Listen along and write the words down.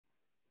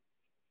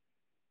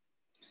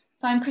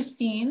So I'm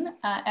Christine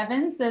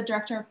Evans, the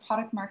Director of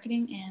Product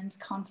Marketing and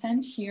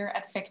Content here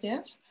at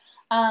Fictive.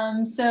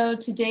 So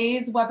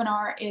today's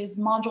webinar is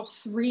Module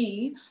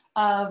 3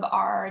 of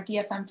our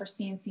DFM for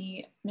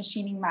CNC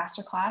Machining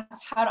Masterclass,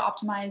 how to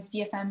optimize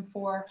DFM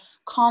for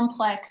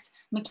complex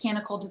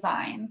mechanical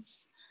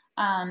designs.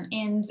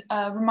 And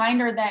a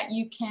reminder that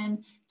you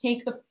can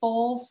take the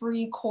full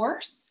free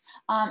course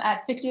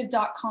at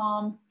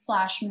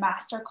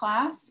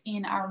fictive.com/masterclass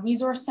in our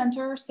resource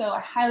center. So I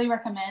highly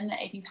recommend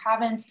that if you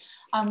haven't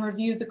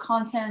reviewed the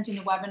content in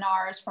the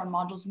webinars from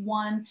modules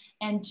 1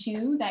 and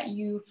 2, that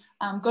you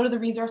go to the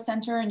resource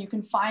center and you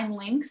can find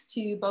links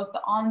to both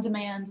the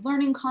on-demand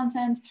learning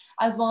content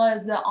as well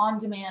as the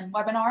on-demand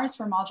webinars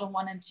for module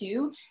 1 and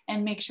 2,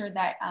 and make sure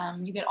that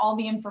you get all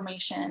the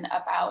information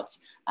about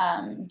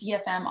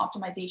DFM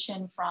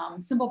optimization from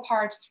simple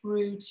parts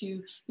through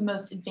to the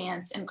most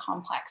advanced and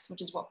complex, which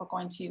is what we're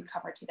going to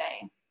cover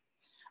today.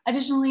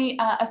 Additionally,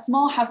 a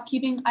small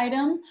housekeeping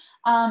item.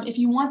 If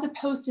you want to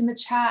post in the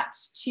chat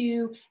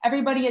to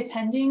everybody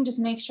attending, just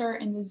make sure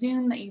in the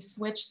Zoom that you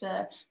switch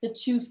the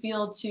to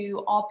field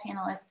to all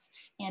panelists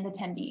and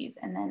attendees,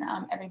 and then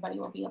everybody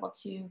will be able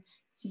to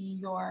see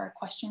your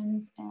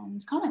questions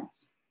and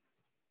comments.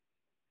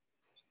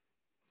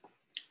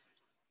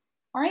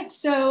 All right,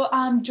 so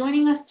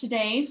joining us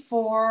today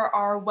for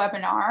our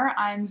webinar,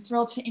 I'm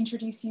thrilled to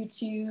introduce you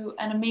to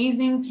an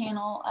amazing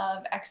panel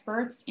of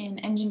experts in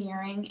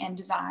engineering and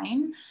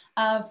design.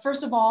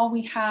 First of all,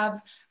 we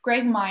have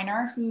Greg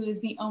Miner, who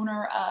is the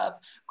owner of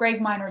Greg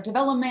Miner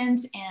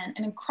Development and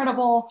an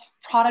incredible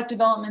product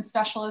development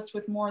specialist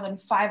with more than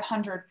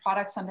 500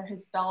 products under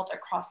his belt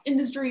across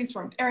industries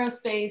from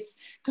aerospace,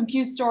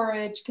 compute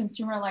storage,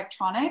 consumer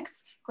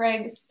electronics.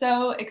 Greg,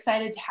 so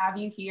excited to have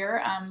you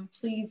here.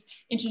 Please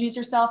introduce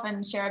yourself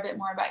and share a bit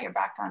more about your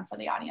background for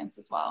the audience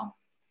as well.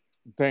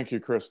 Thank you,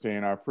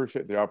 Christine. I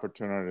appreciate the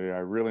opportunity. I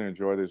really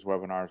enjoy these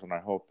webinars, and I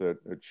hope that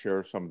it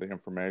shares some of the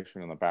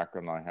information and the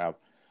background I have.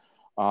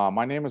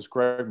 My name is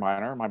Greg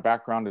Miner. My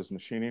background is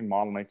machining,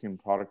 model making,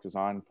 product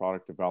design,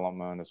 product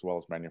development, as well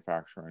as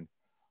manufacturing.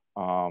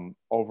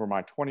 Over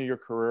my 20-year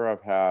career,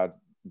 I've had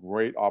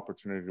great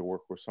opportunity to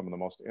work with some of the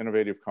most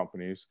innovative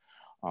companies,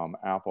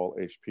 Apple,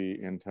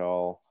 HP,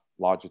 Intel,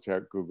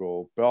 Logitech,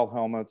 Google, Bell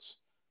helmets,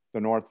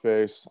 the North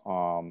Face,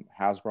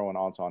 Hasbro, and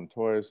Odds-On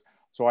Toys.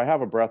 So I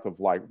have a breadth of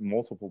like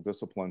multiple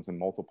disciplines in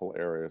multiple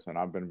areas, and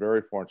I've been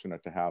very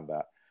fortunate to have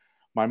that.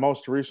 My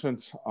most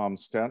recent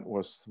stint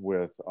was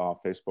with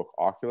Facebook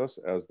Oculus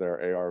as their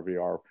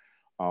AR/VR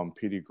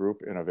PD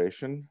Group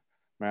Innovation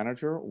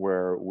Manager,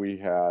 where we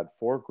had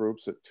 4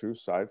 groups at 2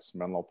 sites,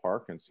 Menlo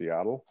Park and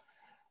Seattle.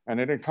 And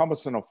it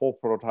encompassed in a full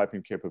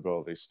prototyping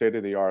capability,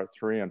 state-of-the-art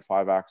 3 and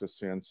 5-axis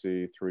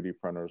CNC, 3D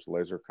printers,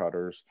 laser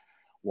cutters,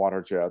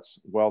 water jets,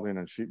 welding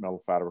and sheet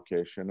metal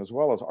fabrication, as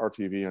well as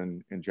RTV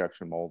and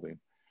injection molding.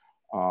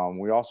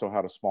 We also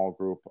had a small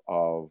group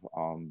of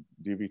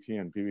DVT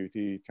and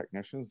PVT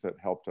technicians that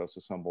helped us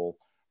assemble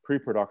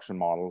pre-production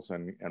models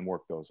and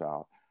work those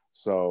out.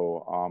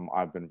 So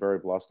I've been very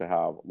blessed to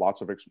have lots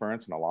of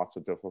experience in lots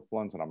of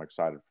disciplines, and I'm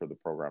excited for the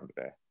program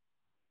today.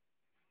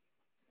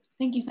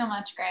 Thank you so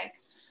much, Greg.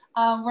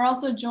 We're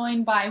also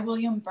joined by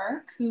William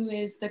Burke, who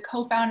is the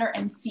co-founder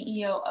and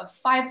CEO of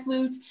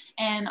 5Flute,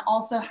 and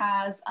also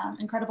has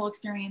incredible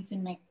experience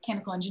in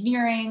mechanical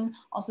engineering,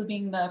 also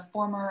being the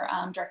former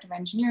director of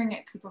engineering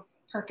at Cooper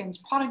Perkins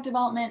Product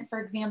Development, for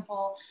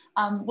example.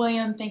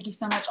 William, thank you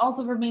so much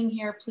also for being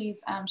here.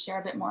 Please share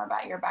a bit more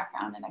about your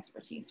background and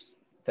expertise.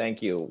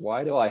 Thank you.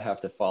 Why do I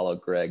have to follow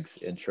Greg's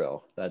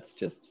intro? That's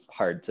just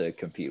hard to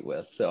compete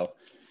with. So,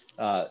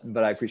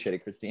 but I appreciate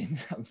it, Christine.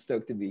 I'm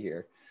stoked to be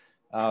here.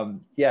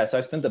 Yeah, so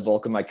I spent the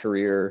bulk of my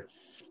career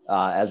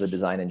as a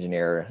design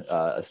engineer,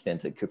 a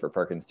stint at Cooper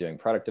Perkins doing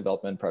product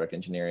development, product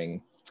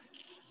engineering.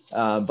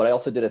 But I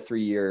also did a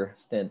 3-year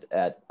stint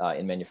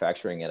in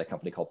manufacturing at a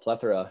company called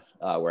Plethora,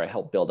 where I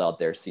helped build out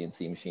their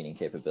CNC machining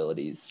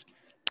capabilities,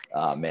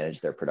 manage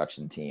their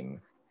production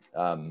team.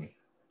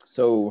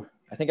 So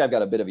I think I've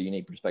got a bit of a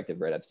unique perspective,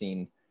 right? I've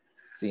seen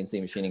CNC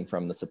machining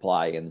from the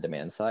supply and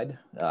demand side.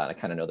 I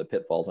kind of know the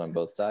pitfalls on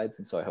both sides,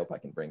 and so I hope I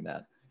can bring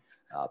that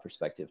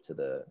perspective to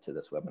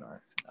this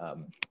webinar.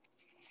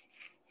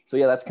 So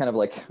yeah, that's kind of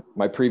like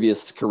my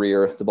previous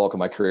career, the bulk of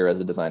my career as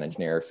a design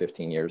engineer,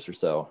 15 years or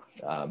so.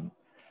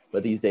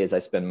 But these days I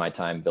spend my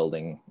time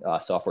building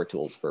software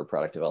tools for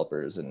product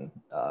developers and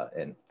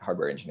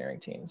hardware engineering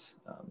teams.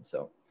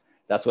 So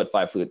that's what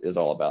 5Flute is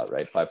all about,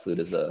 right? 5Flute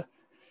is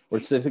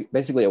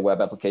basically a web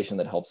application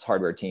that helps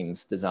hardware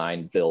teams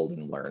design, build,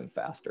 and learn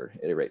faster,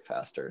 iterate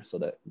faster. So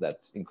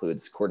that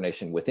includes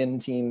coordination within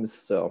teams.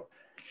 So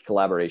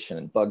collaboration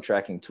and bug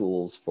tracking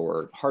tools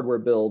for hardware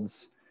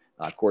builds,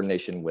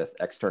 coordination with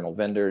external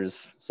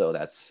vendors. So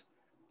that's,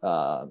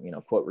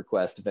 quote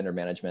request, vendor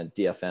management,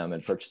 DFM,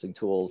 and purchasing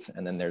tools.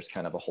 And then there's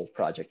kind of a whole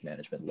project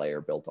management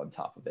layer built on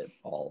top of it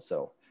all.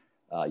 So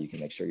you can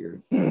make sure your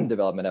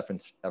development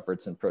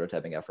efforts and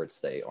prototyping efforts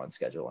stay on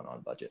schedule and on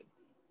budget.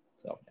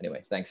 So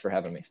anyway, thanks for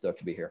having me. Stoked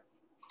to be here.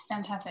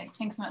 Fantastic.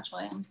 Thanks so much,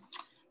 William.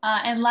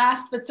 And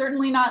last but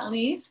certainly not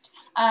least,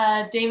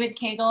 David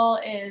Cagle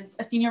is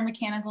a senior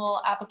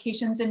mechanical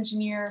applications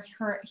engineer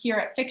here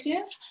at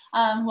Fictive,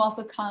 who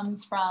also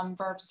comes from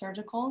Verb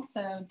Surgical.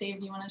 So Dave,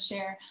 do you want to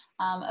share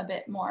a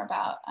bit more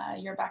about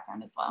your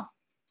background as well?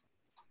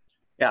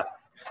 Yeah,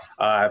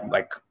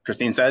 like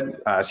Christine said,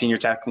 senior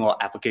technical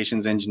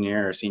applications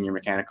engineer or senior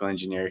mechanical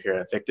engineer here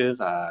at Fictive.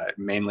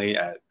 Mainly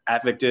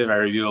at Fictive, I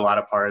review a lot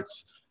of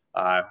parts,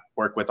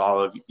 work with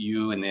all of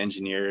you and the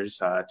engineers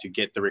to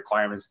get the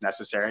requirements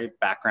necessary.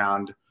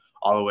 Background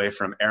all the way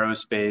from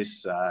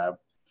aerospace,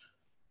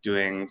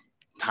 doing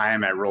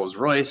time at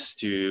Rolls-Royce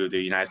to the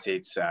United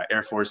States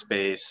Air Force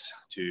Base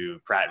to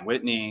Pratt &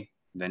 Whitney,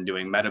 then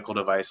doing medical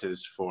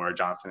devices for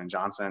Johnson &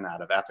 Johnson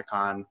out of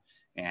Ethicon.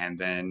 And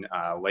then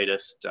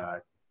latest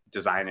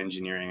design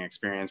engineering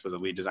experience was a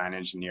lead design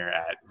engineer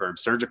at Verb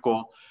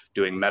Surgical,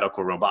 doing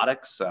medical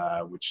robotics,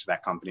 which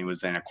that company was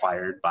then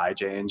acquired by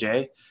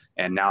J&J.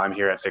 And now I'm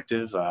here at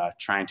Fictive,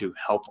 trying to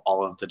help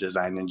all of the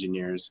design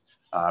engineers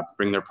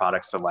bring their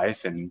products to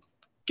life and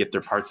get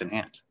their parts in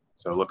hand.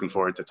 So looking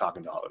forward to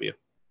talking to all of you.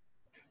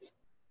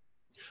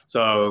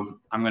 So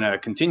I'm going to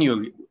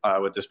continue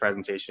with this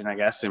presentation, I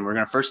guess, and we're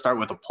going to first start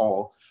with a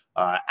poll,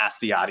 ask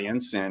the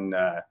audience, and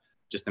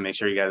just to make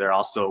sure you guys are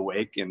all still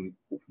awake. And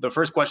the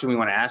first question we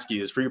want to ask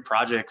you is, for your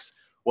projects,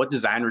 what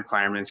design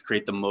requirements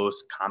create the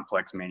most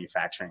complex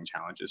manufacturing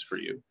challenges for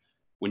you?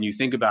 When you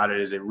think about it,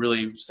 is it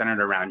really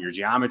centered around your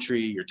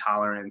geometry, your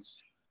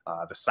tolerance,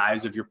 the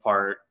size of your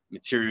part,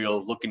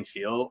 material, look and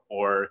feel,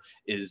 or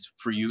is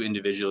for you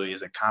individually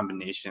is a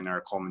combination or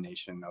a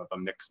culmination of a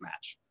mix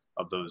match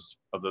of those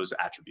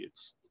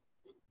attributes?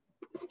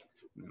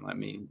 And let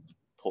me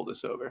pull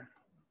this over.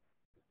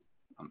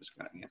 I'm just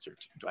going to answer.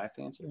 Do I have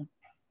to answer?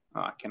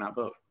 Oh, I cannot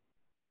vote.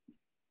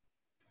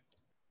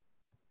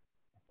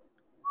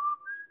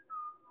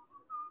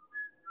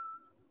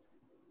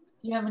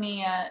 Do you have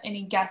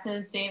any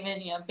guesses,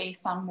 David,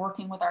 based on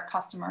working with our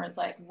customers,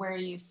 like where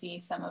do you see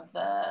some of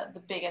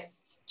the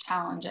biggest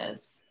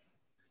challenges?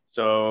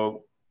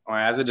 So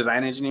as a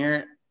design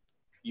engineer,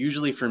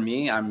 usually for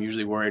me, I'm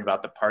usually worried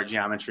about the part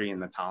geometry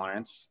and the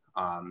tolerance,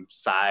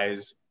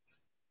 size,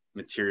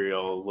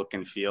 material, look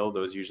and feel.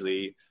 Those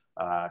usually,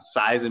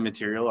 size and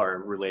material are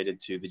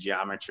related to the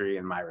geometry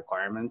and my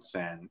requirements,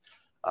 and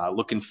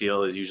look and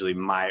feel is usually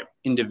my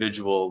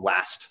individual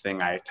last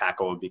thing I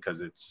tackle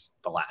because it's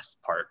the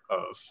last part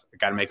of, I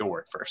got to make it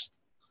work first.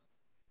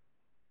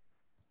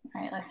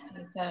 All right, let's see.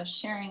 So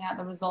sharing out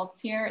the results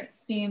here, it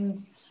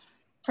seems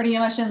pretty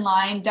much in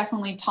line.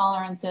 Definitely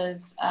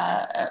tolerances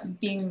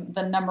being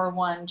the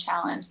 #1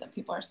 challenge that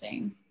people are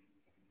seeing.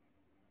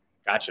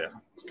 Gotcha.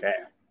 Okay.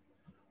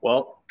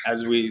 Well,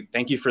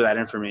 thank you for that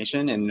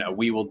information, and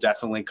we will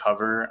definitely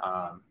cover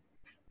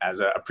as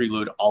a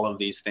prelude all of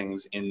these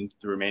things in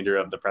the remainder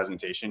of the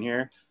presentation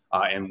here,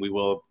 and we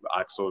will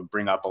also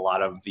bring up a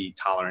lot of the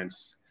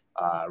tolerance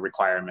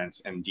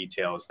requirements and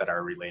details that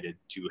are related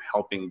to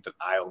helping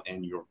dial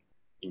in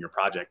your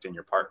project and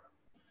your part.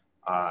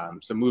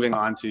 So moving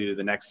on to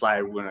the next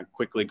slide, we're going to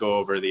quickly go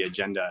over the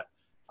agenda.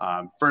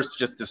 First,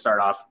 just to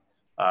start off,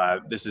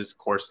 this is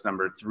course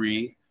number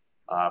 3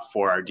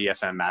 for our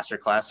DFM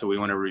masterclass. So we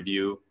want to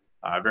review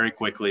very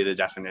quickly the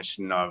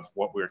definition of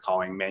what we're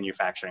calling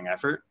manufacturing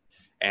effort,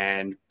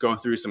 and go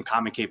through some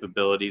common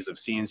capabilities of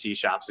CNC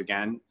shops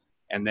again,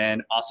 and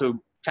then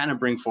also kind of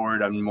bring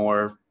forward a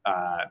more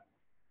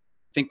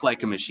think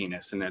like a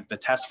machinist and the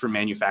test for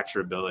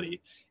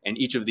manufacturability. And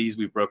each of these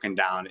we've broken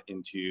down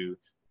into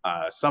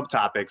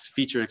subtopics: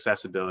 feature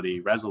accessibility,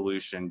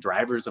 resolution,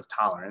 drivers of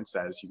tolerance,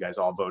 as you guys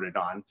all voted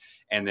on,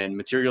 and then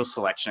material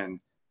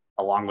selection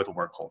along with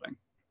work holding.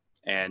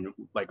 And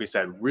like we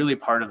said, really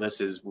part of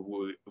this is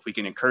if we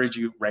can encourage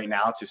you right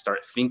now to start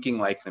thinking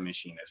like the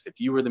machinist. If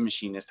you were the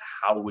machinist,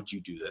 how would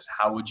you do this?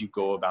 How would you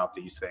go about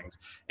these things?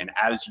 And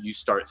as you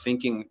start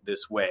thinking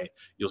this way,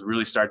 you'll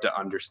really start to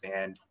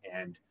understand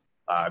and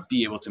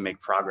be able to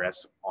make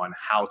progress on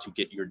how to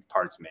get your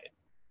parts made.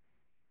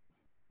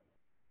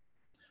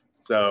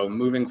 So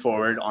moving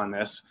forward on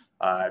this,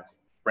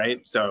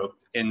 right? So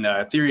in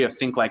the theory of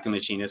think like a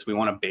machinist, we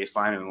want a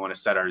baseline and we want to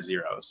set our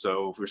 0.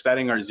 So if we're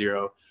setting our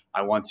 0,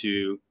 I want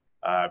to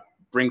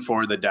bring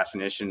forward the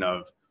definition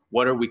of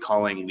what are we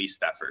calling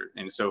least effort.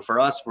 And so for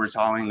us, we're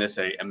calling this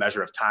a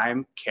measure of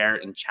time, care,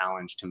 and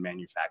challenge to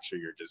manufacture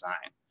your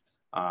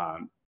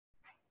design.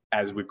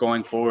 As we're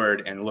going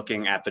forward and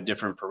looking at the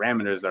different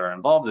parameters that are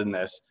involved in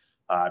this,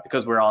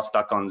 because we're all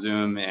stuck on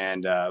Zoom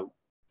and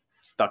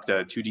stuck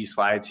to 2D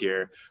slides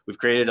here, we've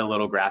created a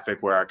little graphic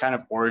where our kind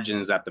of origin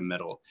is at the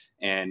middle,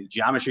 and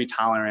geometry,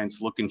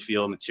 tolerance, look and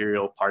feel,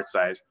 material, part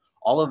size,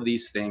 all of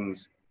these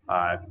things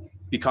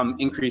become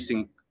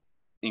increasing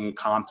in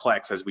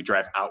complex as we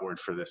drive outward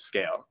for this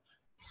scale.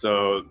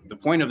 So the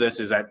point of this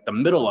is at the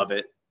middle of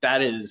it,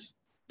 that is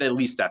the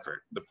least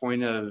effort. The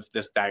point of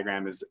this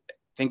diagram is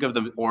think of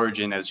the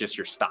origin as just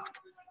your stock,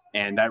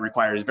 and that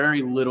requires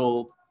very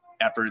little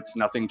efforts,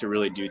 nothing to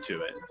really do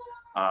to it.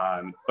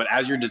 But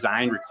as your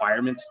design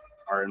requirements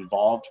are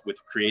involved with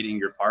creating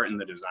your part in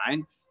the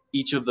design,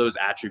 each of those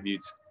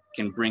attributes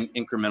can bring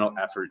incremental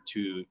effort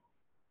to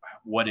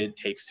what it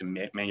takes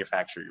to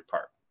manufacture your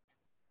part.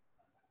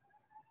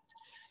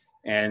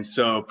 And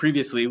so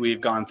previously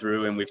we've gone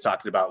through and we've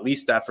talked about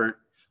least effort,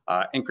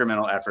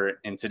 incremental effort,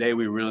 and today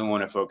we really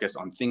want to focus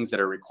on things that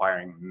are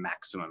requiring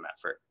maximum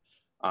effort.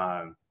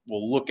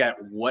 We'll look at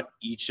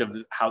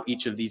how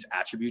each of these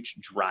attributes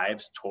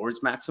drives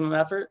towards maximum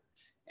effort.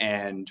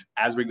 And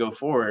as we go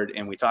forward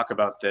and we talk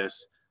about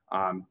this,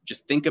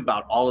 just think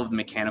about all of the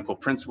mechanical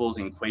principles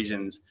and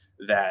equations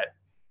that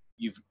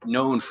you've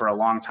known for a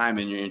long time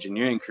in your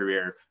engineering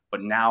career,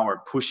 but now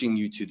are pushing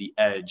you to the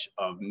edge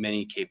of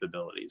many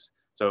capabilities.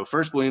 So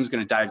first, William's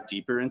going to dive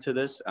deeper into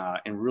this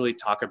and really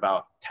talk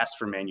about tests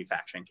for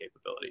manufacturing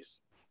capabilities.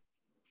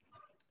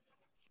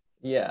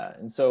 Yeah,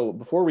 and so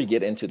before we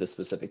get into the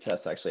specific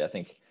tests, actually, I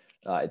think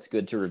it's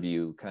good to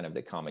review kind of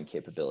the common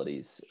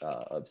capabilities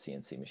of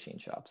CNC machine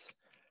shops,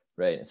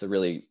 right? And so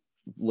really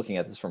looking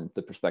at this from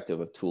the perspective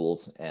of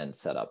tools and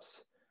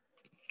setups,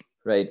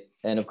 right?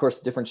 And of course,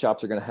 different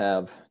shops are going to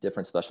have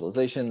different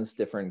specializations,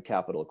 different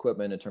capital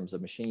equipment in terms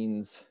of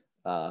machines,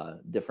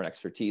 different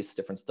expertise,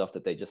 different stuff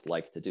that they just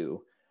like to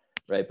do,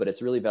 right? But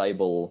it's really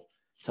valuable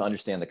to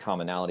understand the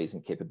commonalities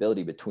and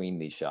capability between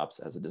these shops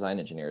as a design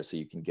engineer, so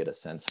you can get a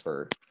sense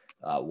for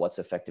what's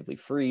effectively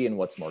free and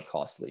what's more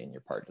costly in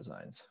your part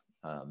designs.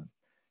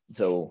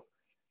 So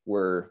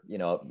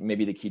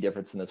maybe the key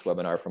difference in this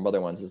webinar from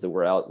other ones is that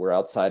we're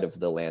outside of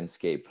the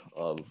landscape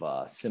of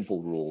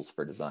simple rules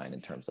for design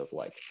in terms of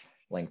like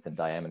length and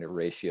diameter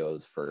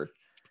ratios for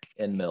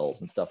end mills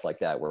and stuff like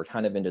that. We're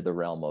kind of into the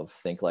realm of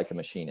think like a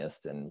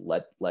machinist and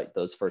let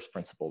those first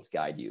principles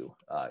guide you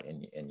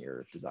in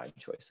your design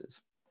choices.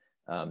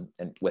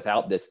 And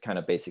without this kind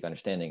of basic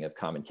understanding of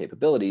common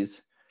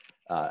capabilities,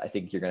 I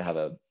think you're going to have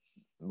a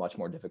much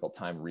more difficult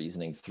time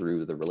reasoning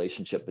through the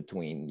relationship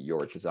between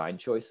your design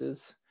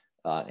choices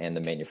and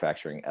the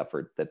manufacturing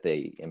effort that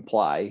they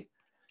imply,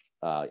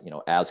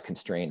 as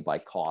constrained by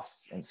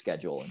costs and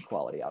schedule and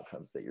quality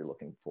outcomes that you're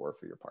looking for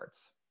your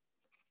parts.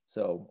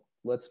 So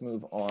let's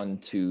move on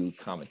to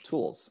common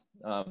tools.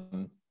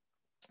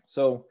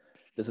 So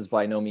this is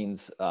by no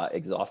means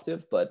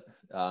exhaustive, but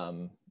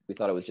we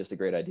thought it was just a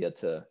great idea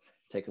to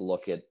take a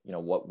look at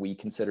what we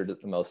considered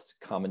the most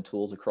common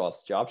tools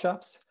across job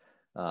shops.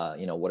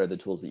 What are the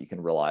tools that you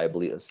can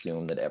reliably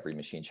assume that every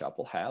machine shop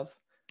will have?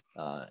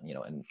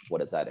 And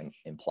what does that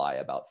imply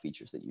about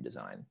features that you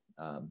design?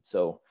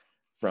 So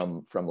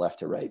from left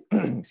to right,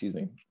 excuse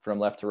me, from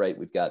left to right,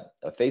 we've got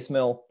a face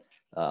mill.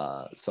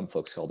 Some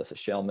folks call this a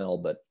shell mill,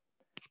 but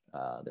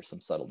there's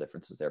some subtle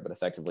differences there, but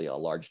effectively a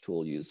large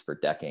tool used for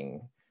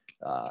decking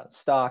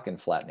stock and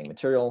flattening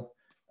material.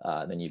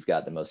 Then you've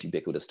got the most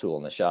ubiquitous tool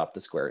in the shop, the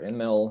square end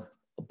mill,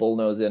 a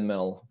bullnose end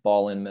mill,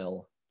 ball end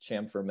mill,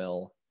 chamfer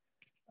mill,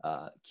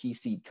 key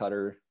seat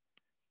cutter,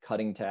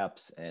 cutting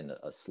taps, and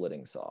a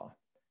slitting saw.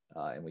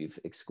 And we've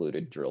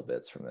excluded drill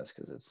bits from this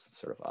because it's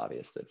sort of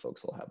obvious that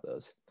folks will have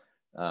those.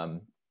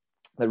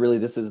 But really,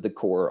 this is the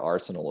core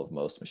arsenal of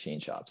most machine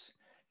shops.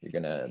 They're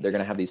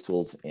gonna have these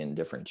tools in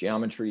different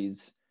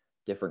geometries,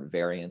 different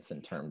variants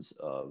in terms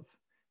of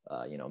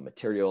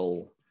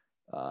material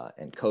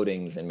and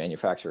coatings and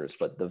manufacturers,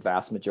 but the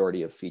vast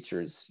majority of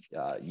features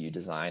you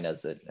design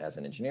as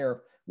an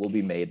engineer will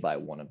be made by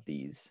one of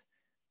these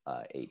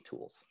 8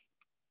 tools.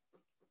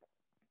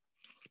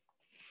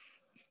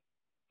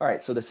 All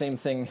right, so the same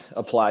thing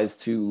applies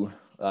to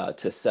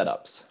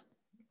setups,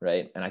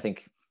 right? And I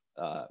think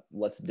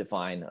let's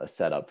define a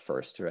setup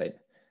first, right?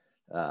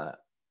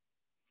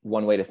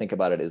 One way to think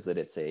about it is that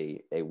it's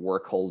a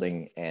work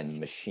holding and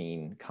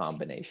machine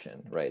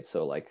combination, right?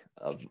 So like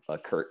a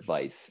Kurt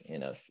vise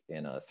in a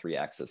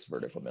 3-axis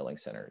vertical milling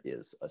center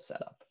is a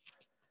setup.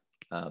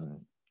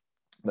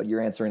 But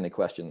you're answering the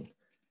question,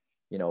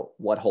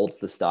 what holds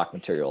the stock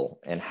material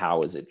and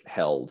how is it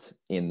held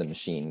in the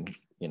machine,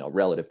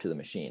 relative to the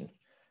machine,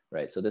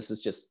 right? So this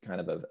is just kind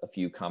of a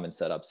few common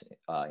setups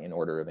in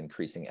order of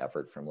increasing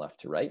effort from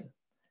left to right.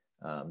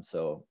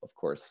 So of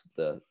course,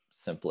 the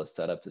simplest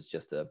setup is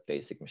just a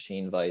basic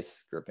machine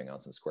vise gripping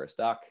on some square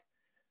stock.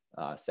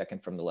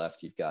 Second from the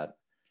left, you've got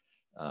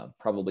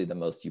probably the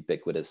most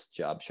ubiquitous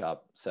job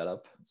shop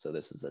setup. So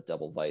this is a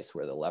double vise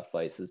where the left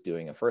vise is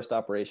doing a first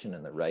operation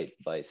and the right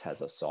vise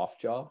has a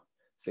soft jaw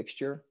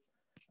fixture.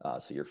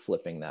 So you're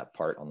flipping that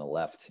part on the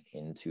left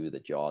into the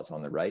jaws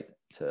on the right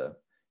to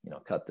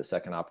cut the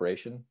second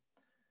operation.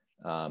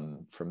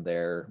 From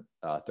there,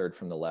 third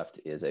from the left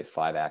is a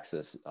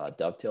 5-axis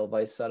dovetail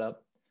vise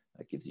setup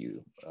that gives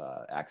you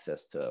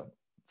access to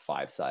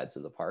 5 sides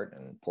of the part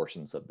and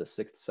portions of the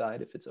 6th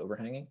side if it's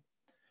overhanging.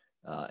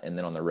 And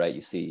then on the right,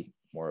 you see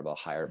more of a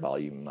higher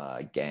volume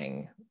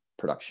gang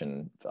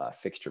production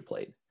fixture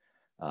plate,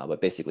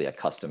 but basically a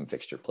custom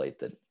fixture plate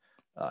that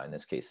in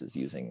this case is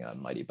using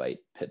Mighty Bite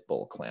pit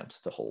bull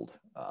clamps to hold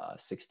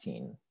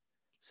 16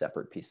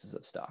 separate pieces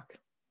of stock.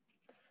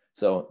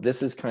 So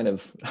this is kind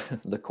of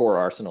the core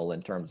arsenal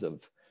in terms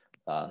of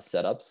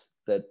setups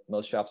that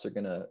most shops are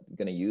gonna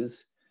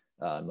use.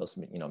 Most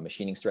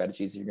machining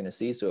strategies you're gonna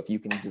see. So if you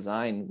can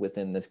design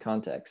within this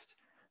context,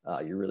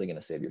 you're really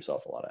gonna save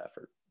yourself a lot of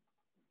effort.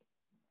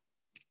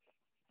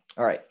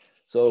 All right,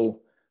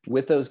 so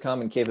with those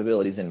common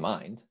capabilities in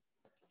mind,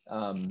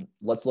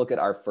 let's look at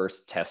our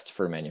first test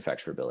for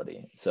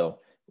manufacturability. So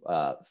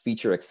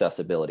feature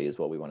accessibility is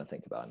what we want to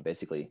think about. And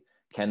basically,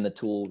 can the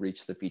tool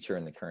reach the feature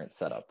in the current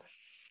setup,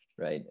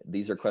 right?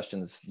 These are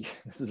questions,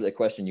 this is a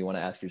question you want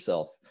to ask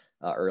yourself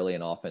early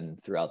and often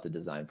throughout the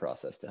design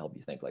process to help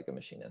you think like a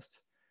machinist.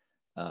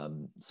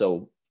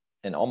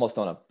 And almost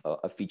on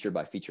a feature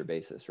by feature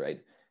basis, right?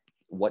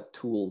 What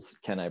tools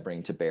can I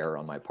bring to bear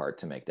on my part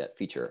to make that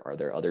feature? Are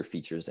there other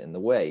features in the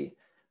way?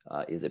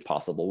 Is it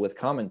possible with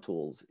common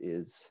tools?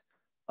 Is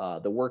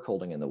the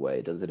workholding in the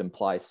way? Does it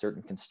imply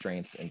certain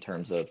constraints in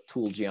terms of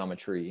tool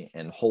geometry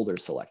and holder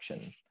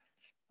selection?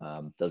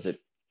 Does it,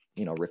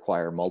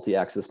 require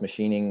multi-axis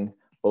machining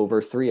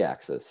over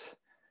 3-axis?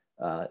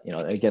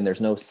 Again,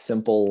 there's no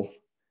simple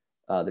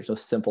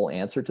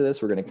answer to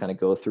this. We're going to kind of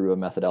go through a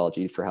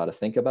methodology for how to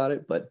think about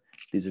it, but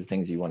these are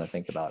things you want to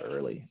think about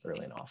early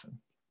and often.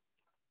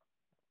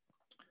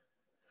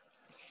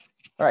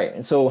 All right,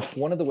 and so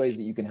one of the ways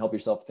that you can help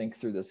yourself think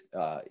through this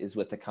is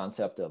with the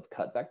concept of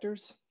cut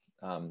vectors.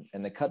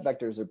 And the cut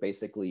vectors are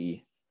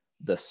basically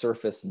the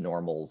surface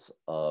normals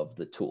of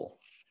the tool.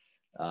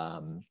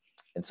 And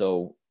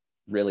so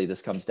really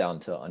this comes down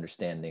to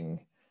understanding,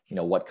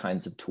 what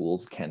kinds of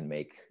tools can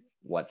make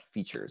what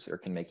features or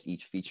can make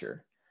each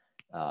feature.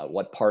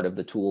 What part of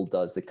the tool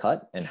does the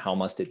cut and how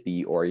must it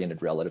be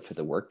oriented relative to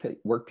the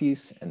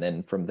workpiece? And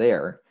then from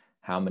there,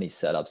 how many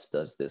setups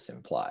does this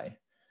imply?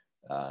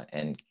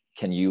 And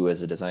can you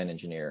as a design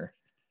engineer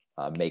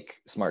make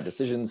smart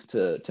decisions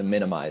to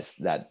minimize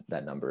that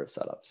number of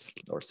setups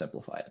or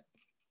simplify it?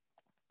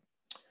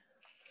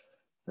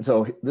 And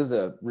so this is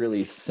a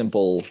really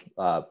simple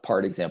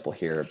part example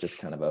here of just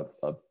kind of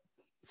a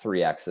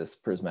 3-axis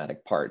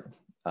prismatic part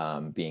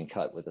being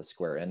cut with a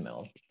square end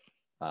mill.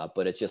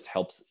 But it just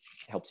helps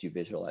you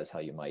visualize how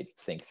you might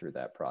think through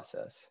that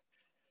process,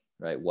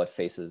 right? What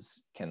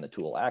faces can the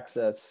tool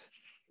access?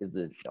 Is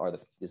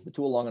the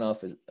tool long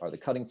enough? Are the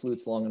cutting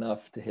flutes long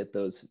enough to hit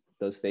those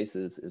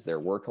faces? Is there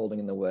work holding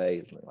in the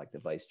way, like the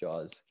vice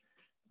jaws?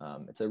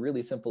 It's a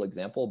really simple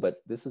example,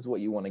 but this is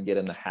what you want to get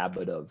in the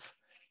habit of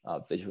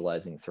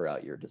visualizing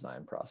throughout your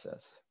design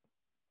process.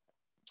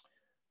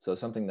 So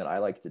something that I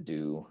like to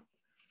do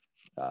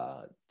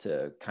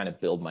to kind of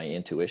build my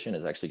intuition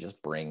is actually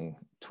just bring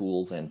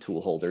tools and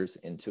tool holders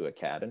into a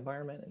CAD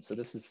environment. And so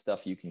this is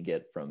stuff you can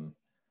get from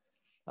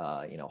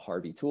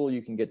Harvey Tool,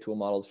 you can get tool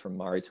models from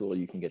Mari Tool,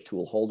 you can get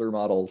tool holder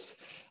models,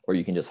 or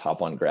you can just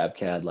hop on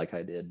GrabCAD like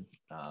I did.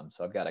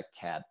 So I've got a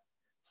CAD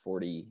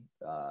 40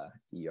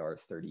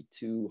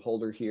 ER32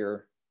 holder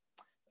here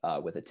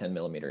with a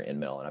 10mm end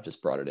mill, and I've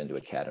just brought it into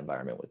a CAD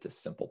environment with this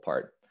simple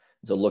part.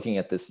 So looking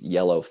at this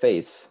yellow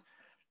face,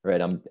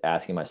 right, I'm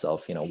asking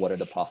myself, what are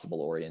the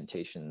possible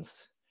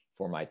orientations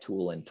for my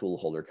tool and tool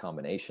holder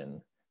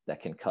combination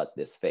that can cut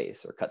this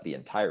face or cut the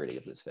entirety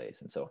of this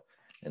face? And so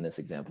in this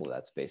example,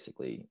 that's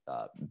basically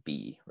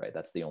B, right?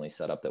 That's the only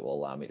setup that will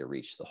allow me to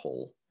reach the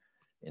whole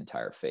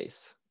entire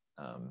face.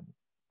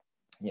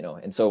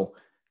 And so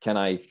can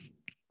I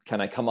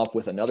come up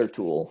with another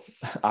tool?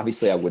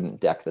 Obviously, I wouldn't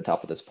deck the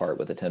top of this part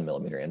with a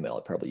 10mm end mill.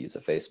 I'd probably use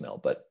a face mill,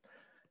 but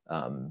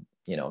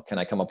can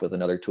I come up with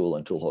another tool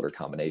and tool holder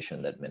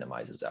combination that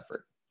minimizes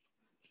effort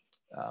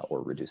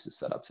or reduces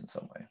setups in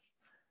some way?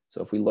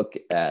 So if we look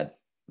at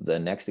the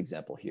next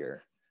example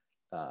here,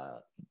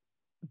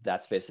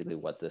 that's basically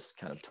what this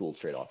kind of tool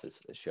trade-off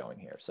is showing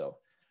here. So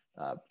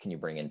can you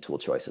bring in tool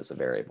choice as a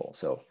variable?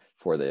 So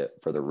for the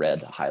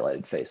red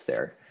highlighted face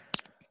there,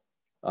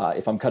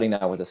 if I'm cutting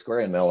that with a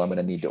square end mill, I'm going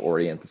to need to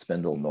orient the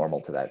spindle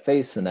normal to that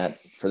face. And that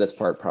for this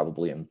part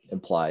probably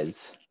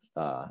implies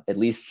at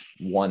least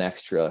one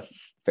extra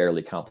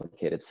fairly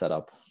complicated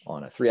setup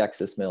on a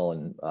 3-axis mill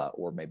and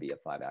or maybe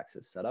a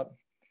 5-axis setup.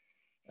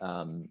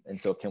 And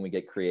so can we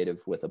get creative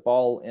with a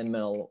ball end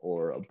mill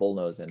or a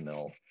bullnose end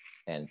mill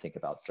and think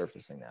about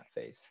surfacing that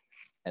face?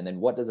 And then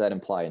what does that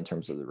imply in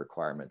terms of the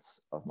requirements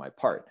of my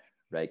part,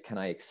 right? Can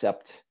I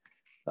accept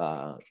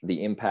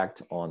the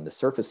impact on the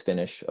surface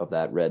finish of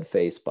that red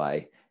face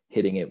by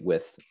hitting it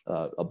with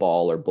a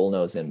ball or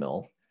bullnose end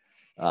mill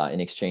in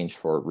exchange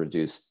for a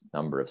reduced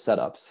number of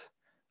setups?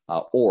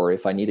 Or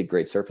if I need a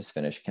great surface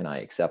finish, can I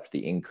accept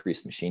the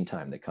increased machine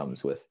time that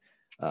comes with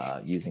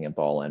using a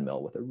ball end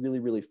mill with a really,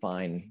 really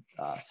fine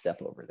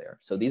step over there?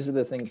 So these are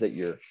the things that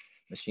your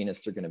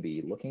machinists are going to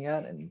be looking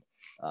at, and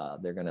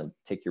they're going to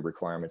take your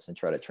requirements and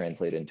try to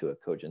translate into a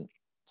cogent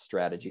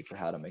strategy for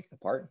how to make the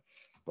part.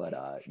 But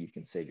you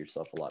can save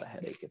yourself a lot of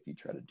headache if you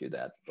try to do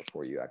that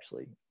before you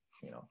actually,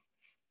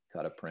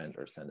 cut a print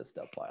or send a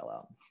step file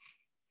out.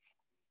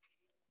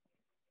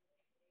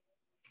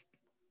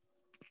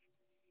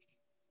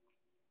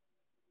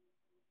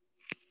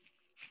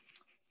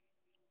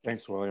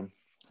 Thanks, William.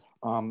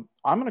 I'm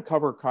going to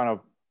cover kind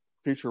of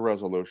feature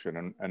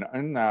resolution, and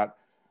in that,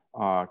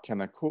 can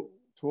the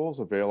tools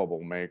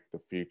available make the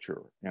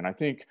feature? And I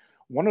think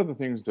one of the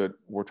things that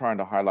we're trying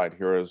to highlight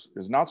here is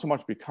not so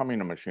much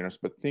becoming a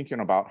machinist, but thinking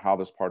about how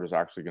this part is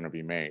actually going to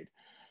be made.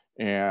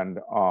 And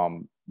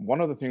one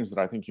of the things that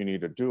I think you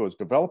need to do is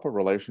develop a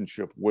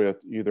relationship with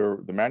either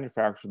the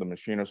manufacturer, the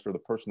machinist, or the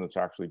person that's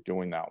actually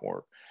doing that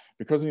work.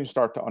 Because then you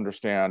start to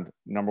understand,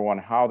 number one,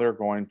 how they're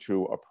going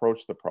to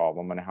approach the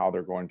problem and how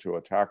they're going to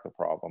attack the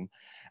problem,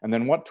 and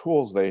then what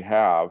tools they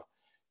have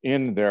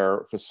in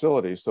their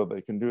facility so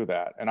they can do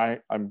that. And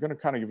I'm going to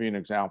kind of give you an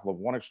example of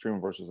one extreme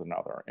versus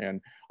another.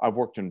 And I've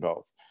worked in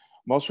both.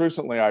 Most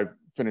recently, I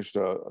finished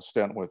a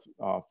stint with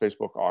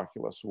Facebook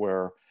Oculus,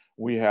 where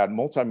we had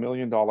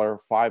multi-million-dollar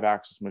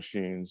 5-axis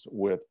machines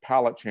with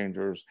pallet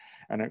changers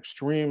and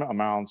extreme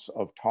amounts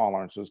of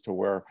tolerances, to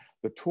where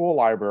the tool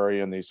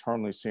library in these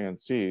Hermle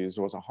CNCs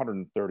was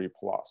 130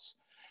 plus,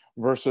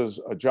 versus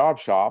a job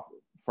shop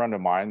friend of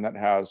mine that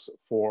has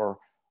 4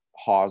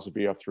 Haas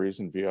VF3s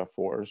and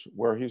VF4s,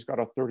 where he's got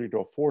a 30 to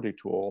a 40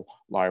 tool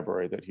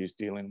library that he's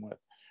dealing with.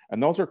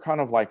 And those are kind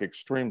of like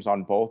extremes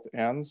on both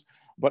ends,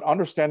 but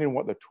understanding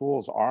what the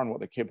tools are and what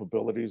the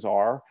capabilities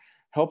are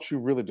helps you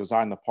really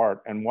design the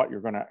part and what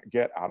you're going to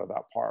get out of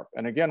that part.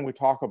 And again, we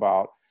talk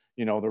about,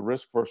 you know, the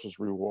risk versus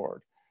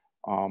reward.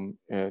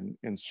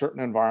 In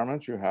certain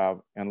environments, you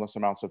have endless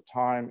amounts of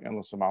time,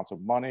 endless amounts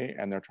of money,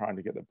 and they're trying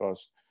to get the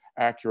most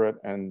accurate.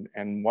 And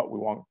what we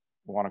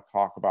want to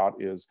talk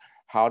about is,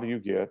 how do you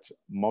get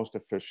most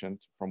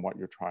efficient from what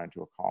you're trying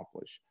to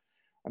accomplish?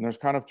 And there's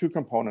kind of 2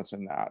 components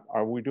in that.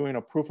 Are we doing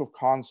a proof of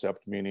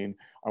concept, meaning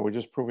are we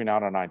just proving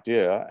out an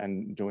idea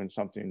and doing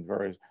something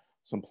very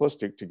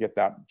simplistic to get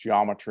that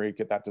geometry,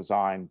 get that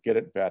design, get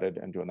it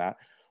vetted and doing that,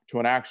 to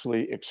an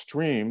actually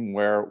extreme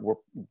where we're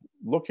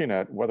looking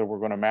at whether we're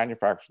going to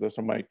manufacture this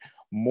and make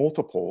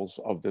multiples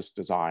of this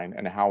design,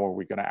 and how are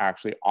we going to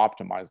actually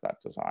optimize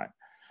that design?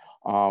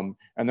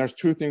 And there's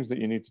 2 things that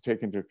you need to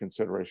take into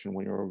consideration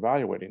when you're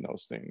evaluating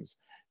those things.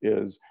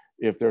 Is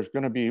if there's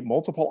going to be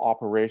multiple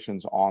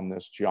operations on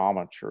this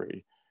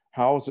geometry,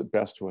 how is it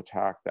best to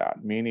attack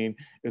that? Meaning,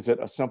 is it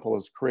as simple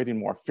as creating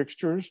more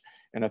fixtures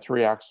in a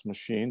 3-axis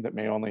machine that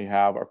may only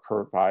have a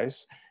curved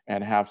vise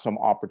and have some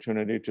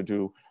opportunity to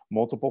do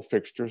multiple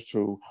fixtures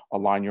to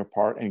align your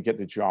part and get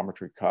the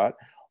geometry cut?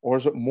 Or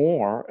is it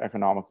more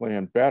economically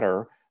and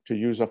better to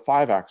use a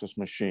 5-axis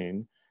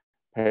machine,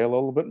 pay a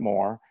little bit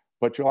more,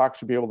 but you'll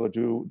actually be able to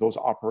do those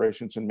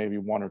operations in maybe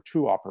 1 or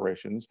 2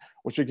 operations,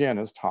 which again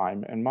is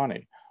time and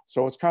money.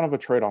 So it's kind of a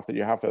trade-off that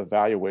you have to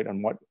evaluate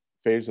on what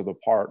phase of the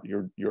part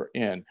you're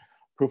in,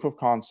 proof of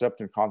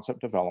concept and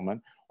concept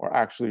development, or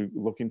actually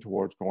looking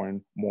towards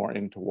going more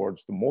in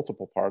towards the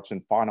multiple parts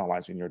and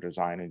finalizing your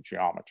design and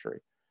geometry.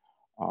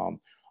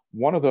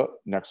 One of the,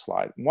 next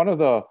slide, one of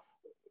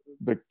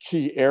the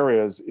key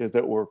areas is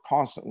that we're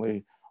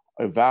constantly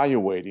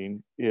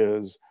evaluating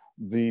is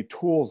the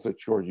tools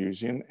that you're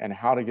using and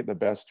how to get the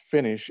best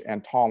finish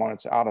and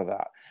tolerance out of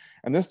that.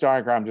 And this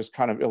diagram just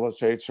kind of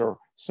illustrates, or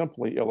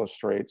simply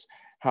illustrates,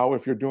 how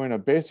if you're doing a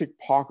basic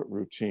pocket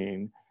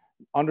routine,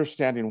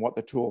 understanding what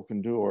the tool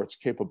can do or its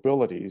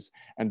capabilities,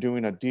 and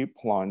doing a deep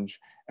plunge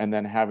and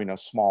then having a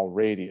small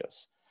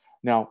radius.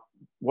 Now,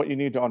 what you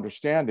need to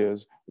understand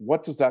is,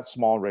 what does that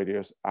small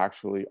radius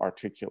actually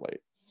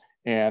articulate?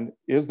 And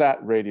is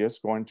that radius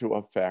going to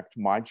affect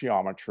my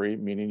geometry,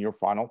 meaning your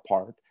final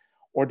part?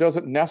 Or does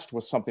it nest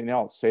with something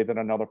else, say that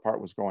another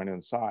part was going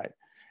inside?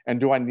 And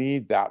do I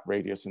need that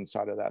radius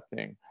inside of that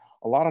thing?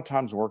 A lot of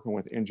times working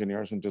with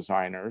engineers and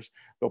designers,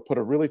 they'll put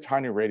a really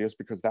tiny radius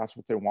because that's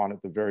what they want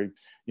at the very,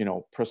 you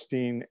know,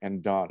 pristine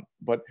and done.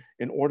 But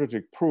in order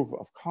to prove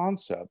of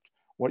concept,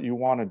 what you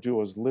want to do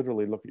is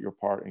literally look at your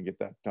part and get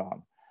that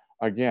done.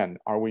 Again,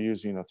 are we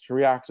using a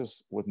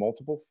 3-axis with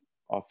multiple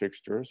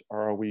fixtures,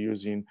 or are we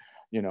using,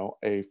 you know,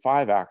 a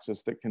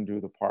 5-axis that can do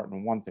the part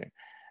in one thing?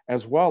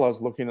 As well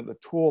as looking at the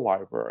tool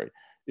library.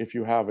 If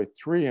you have a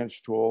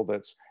 3-inch tool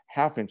that's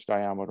 1/2-inch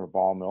diameter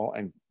ball mill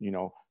and, you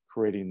know,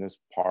 creating this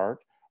part,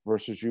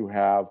 versus you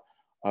have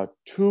a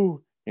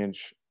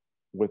 2-inch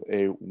with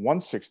a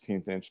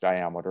 1/16 inch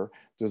diameter,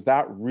 does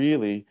that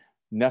really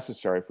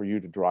necessary for you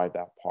to drive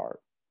that part?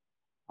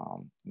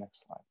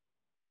 Next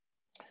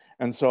slide.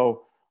 And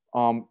so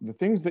the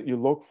things that you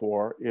look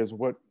for is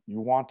what you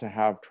want to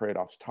have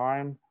trade-offs: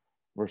 time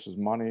versus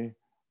money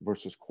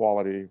versus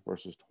quality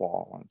versus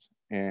tolerance.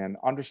 And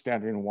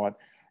understanding what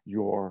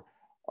your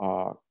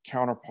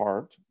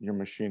counterpart, your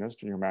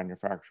machinist or your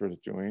manufacturer is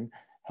doing,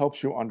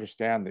 helps you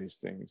understand these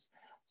things.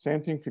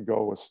 Same thing could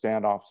go with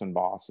standoffs and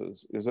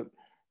bosses. Is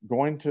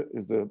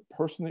the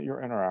person that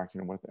you're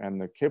interacting with and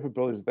the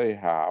capabilities they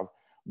have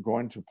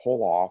going to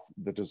pull off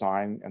the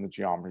design and the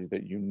geometry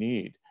that you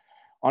need?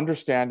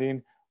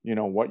 Understanding, you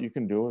know, what you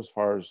can do as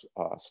far as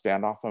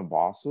standoff and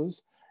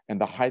bosses, and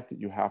the height that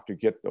you have to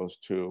get those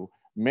to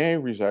may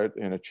result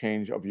in a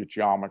change of your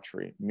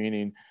geometry,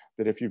 meaning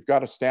that if you've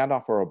got a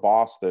standoff or a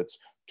boss that's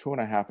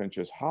 2.5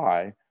 inches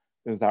high,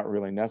 is that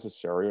really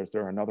necessary? Or is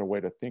there another way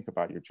to think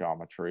about your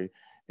geometry?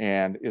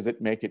 And is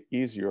it make it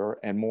easier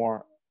and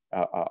more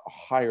a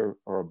higher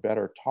or a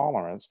better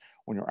tolerance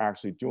when you're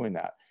actually doing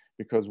that?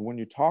 Because when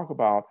you talk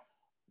about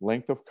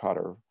length of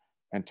cutter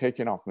and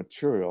taking off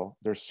material,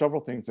 there's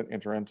several things that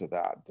enter into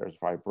that. There's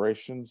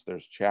vibrations,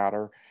 there's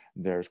chatter,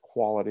 there's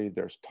quality,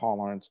 there's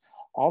tolerance.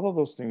 All of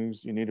those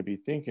things you need to be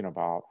thinking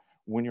about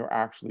when you're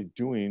actually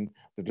doing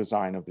the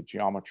design of the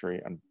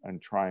geometry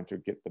and trying to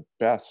get the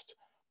best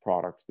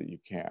products that you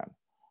can.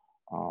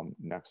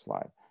 Next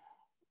slide.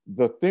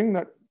 The thing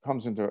that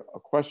comes into a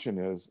question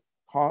is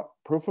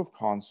proof of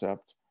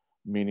concept,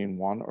 meaning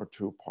one or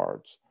two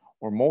parts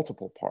or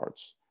multiple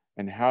parts,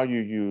 and how you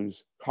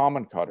use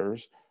common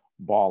cutters,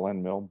 ball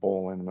end mill,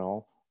 bowl end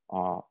mill,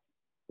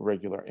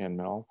 regular end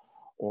mill,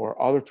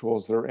 or other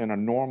tools that are in a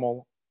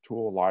normal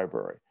tool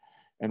library.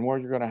 And where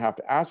you're going to have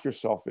to ask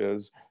yourself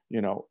is,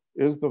 you know,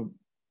 is the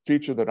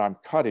feature that I'm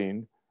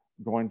cutting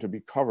going to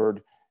be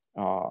covered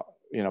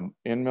in an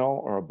end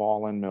mill or a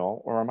ball end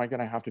mill, or am I going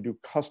to have to do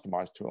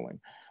customized tooling?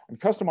 And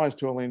customized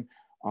tooling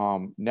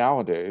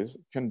nowadays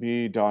can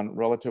be done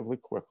relatively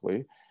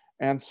quickly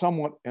and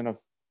somewhat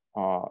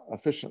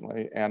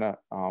efficiently, and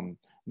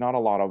not a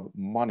lot of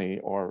money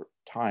or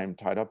time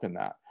tied up in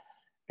that.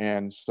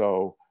 And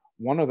so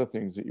one of the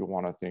things that you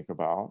want to think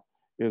about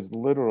is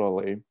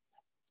literally,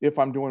 if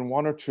I'm doing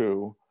one or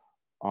two,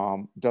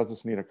 does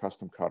this need a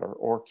custom cutter,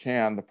 or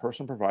can the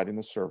person providing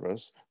the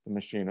service, the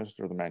machinist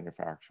or the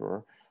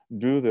manufacturer,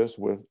 do this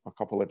with a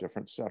couple of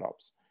different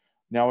setups?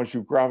 Now, as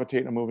you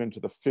gravitate and move into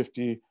the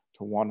 50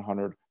 to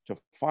 100 to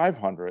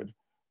 500,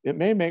 it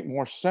may make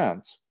more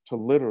sense to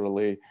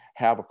literally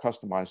have a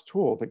customized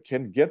tool that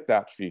can get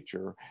that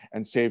feature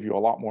and save you a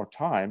lot more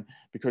time,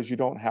 because you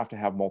don't have to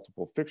have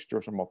multiple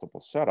fixtures or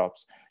multiple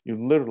setups. You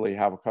literally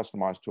have a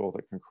customized tool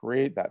that can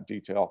create that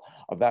detail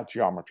of that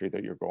geometry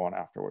that you're going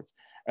afterwards.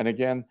 And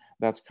again,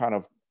 that's kind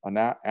of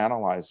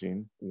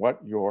analyzing what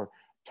your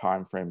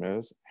time frame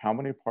is, how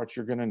many parts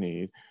you're going to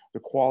need, the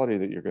quality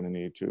that you're going to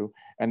need to,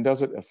 and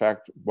does it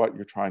affect what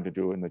you're trying to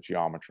do in the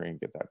geometry and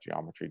get that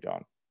geometry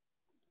done.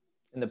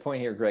 And the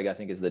point here, Greg, I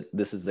think, is that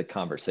this is a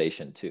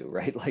conversation too,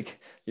 right? Like,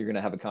 you're going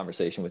to have a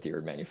conversation with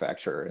your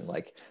manufacturer, and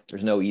like,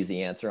 there's no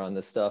easy answer on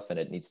this stuff, and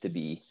it needs to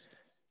be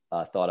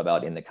thought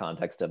about in the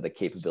context of the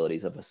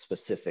capabilities of a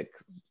specific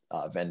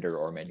vendor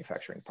or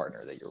manufacturing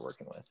partner that you're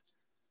working with.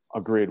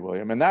 Agreed,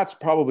 William. And that's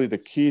probably the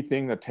key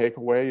thing, the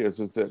takeaway is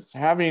that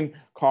having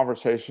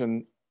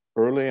conversation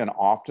early and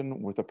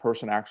often with the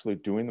person actually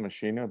doing the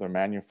machining or the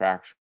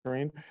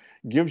manufacturing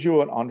gives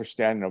you an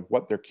understanding of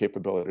what their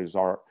capabilities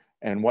are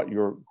and what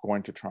you're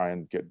going to try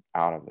and get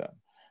out of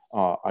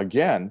them.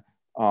 Again,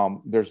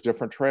 there's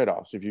different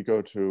trade-offs. If you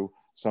go to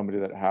somebody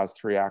that has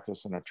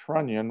 3-axis and a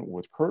trunnion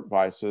with Kurt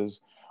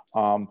vices,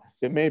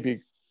 it may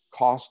be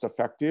cost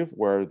effective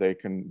where they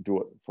can do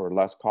it for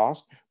less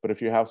cost. But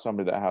if you have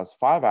somebody that has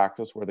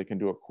 5-axis where they can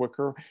do it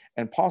quicker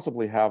and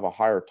possibly have a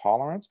higher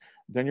tolerance,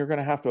 then you're going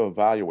to have to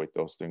evaluate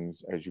those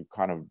things as you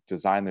kind of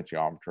design the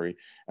geometry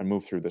and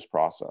move through this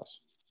process.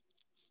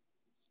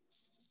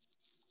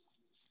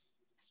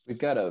 We've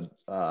got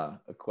a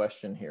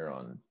question here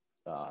on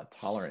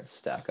tolerance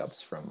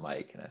stack-ups from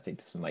Mike, and I think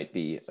this might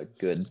be a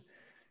good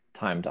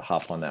time to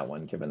hop on that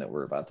one, given that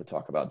we're about to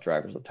talk about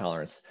drivers of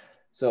tolerance.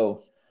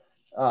 So,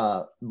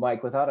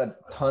 Mike, without a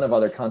ton of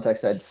other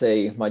context, I'd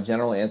say my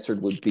general answer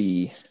would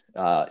be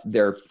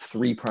there are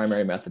 3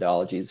 primary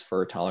methodologies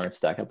for tolerance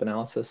stack-up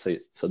analysis.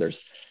 So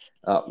there's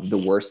the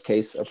worst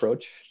case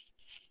approach,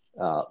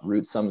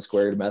 root sum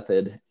squared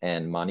method,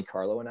 and Monte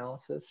Carlo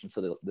analysis. And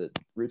so the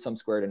root sum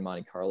squared and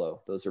Monte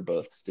Carlo, those are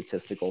both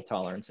statistical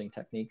tolerancing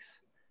techniques.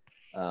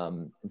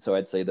 And so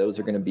I'd say those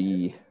are going to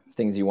be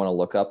things you want to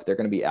look up. They're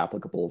going to be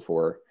applicable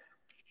for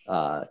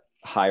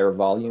higher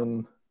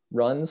volume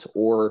runs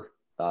or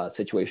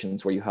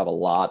situations where you have a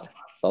lot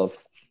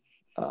of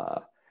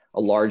a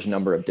large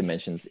number of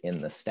dimensions in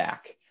the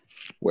stack,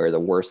 where the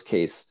worst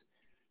case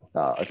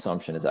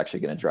assumption is actually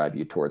going to drive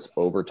you towards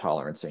over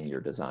tolerancing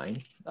your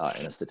design,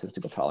 and a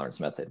statistical tolerance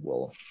method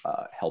will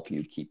help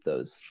you keep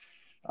those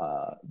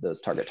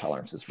target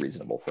tolerances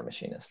reasonable for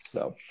machinists.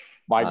 So,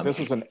 Mike, this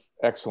is an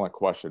excellent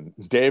question.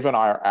 Dave and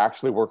I are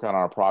actually working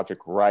on a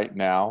project right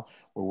now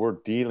where we're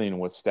dealing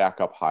with stack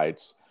up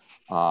heights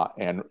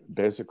and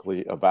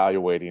basically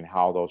evaluating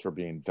how those are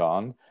being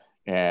done.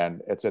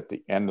 And it's at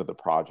the end of the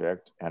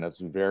project, and it's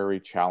very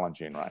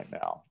challenging right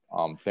now.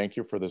 Thank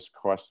you for this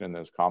question and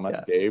this comment.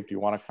 Yeah. Dave, do you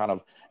want to kind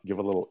of give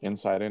a little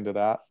insight into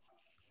that?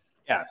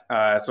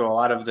 Yeah, so a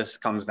lot of this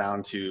comes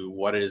down to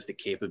what is the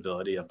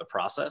capability of the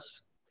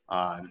process.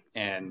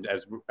 And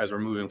as we're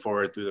moving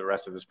forward through the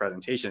rest of this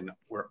presentation,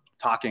 we're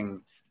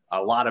talking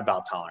a lot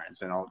about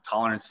tolerance. And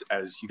tolerance,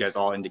 as you guys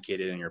all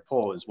indicated in your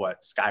poll, is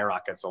what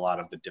skyrockets a lot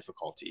of the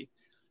difficulty.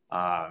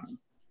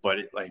 But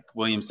like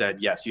William said,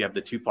 yes, you have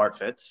the 2-part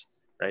fits,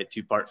 right?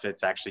 2-part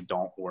fits actually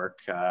don't work.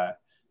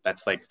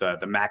 That's like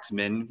the max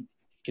min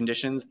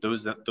conditions.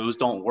 Those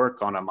don't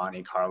work on a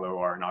Monte Carlo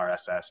or an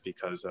RSS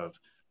because of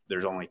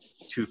there's only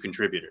 2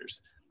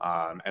 contributors.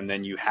 And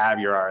then you have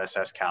your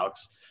RSS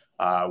calcs,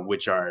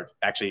 which are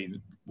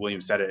actually,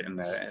 William said it in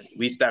the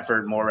least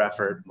effort, more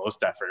effort,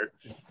 most effort,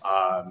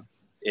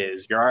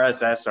 is your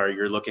RSS, or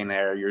you're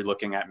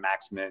looking at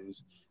max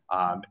mins.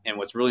 And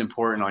what's really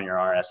important on your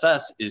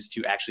RSS is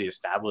to actually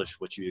establish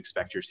what you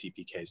expect your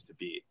CPKs to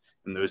be.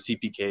 And those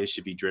CPKs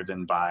should be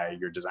driven by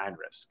your design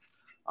risk.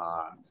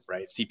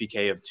 right?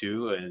 CPK of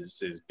 2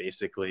 is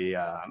basically,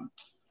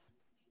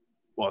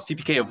 well,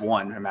 CPK of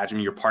 1, imagine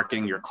you're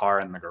parking your car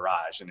in the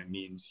garage, and it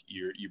means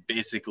you're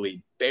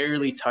basically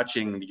barely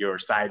touching your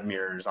side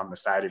mirrors on the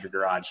side of your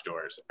garage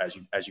doors as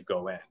you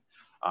go in.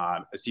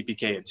 A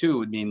CPK of 2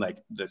 would mean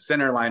like the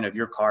center line of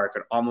your car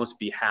could almost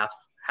be half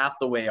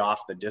the way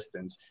off the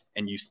distance,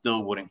 and you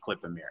still wouldn't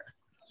clip a mirror.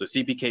 So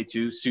CPK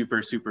 2,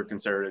 super, super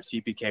conservative.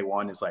 CPK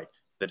 1 is like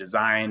the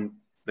design,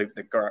 the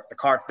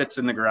car fits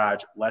in the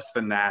garage. Less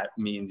than that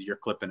means you're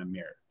clipping a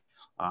mirror.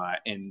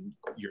 And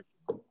you're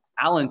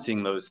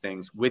balancing those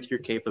things with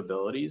your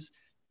capabilities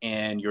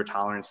and your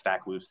tolerance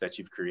stack loops that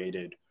you've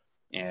created.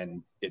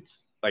 And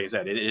it's, like I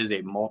said, it is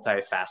a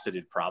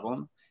multifaceted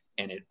problem,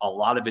 and a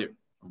lot of it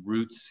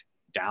roots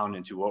down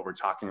into what we're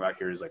talking about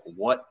here is like,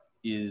 what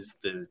is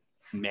the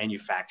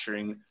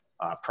manufacturing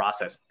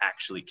process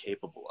actually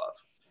capable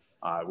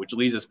of? Which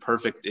leads us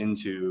perfect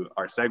into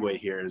our segue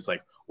here is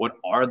like, what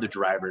are the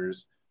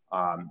drivers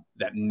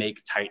that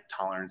make tight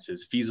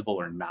tolerances feasible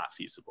or not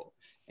feasible?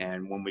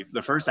 And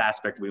the first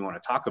aspect we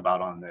want to talk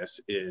about on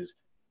this is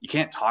you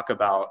can't talk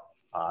about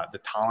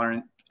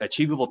the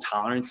achievable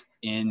tolerance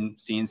in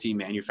CNC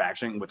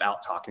manufacturing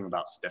without talking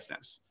about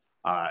stiffness.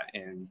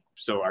 And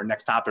so our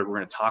next topic, we're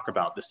going to talk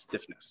about the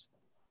stiffness.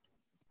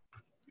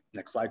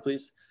 Next slide,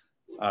 please.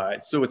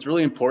 So what's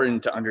really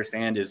important to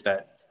understand is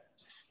that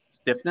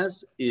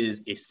stiffness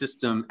is a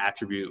system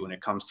attribute when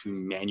it comes to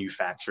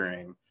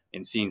manufacturing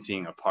and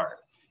CNCing a part.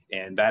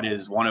 And that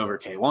is 1 over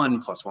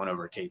K1 plus 1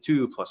 over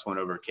K2 plus 1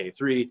 over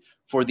K3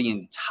 for the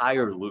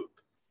entire loop.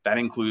 That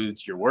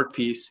includes your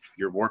workpiece,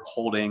 your work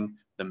holding,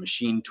 the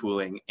machine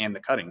tooling, and the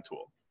cutting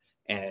tool.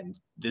 And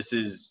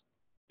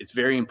it's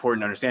very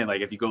important to understand,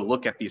 like if you go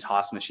look at these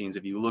Haas machines,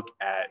 if you look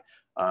at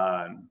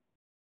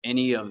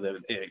any of the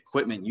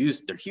equipment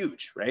used, they're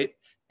huge, right?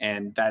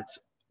 And that's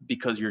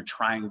because they're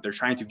trying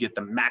to get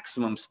the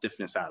maximum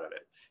stiffness out of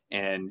it.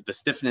 And the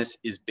stiffness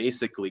is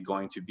basically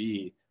going to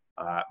be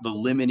the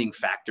limiting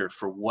factor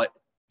for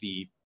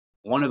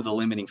one of the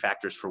limiting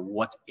factors for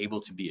what's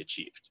able to be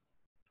achieved.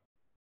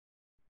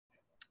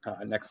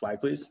 Next slide,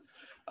 please.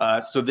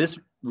 So this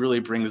really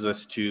brings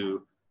us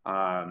to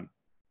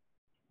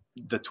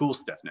the tool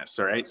stiffness,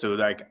 all right? So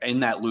like in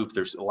that loop,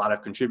 there's a lot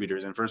of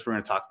contributors. And first we're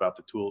gonna talk about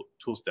the tool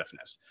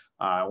stiffness.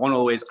 One of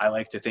the ways I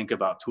like to think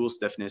about tool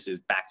stiffness is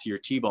back to your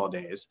T-ball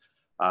days,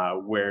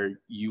 where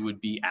you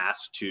would be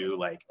asked to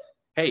like,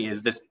 hey,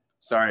 is this,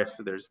 sorry if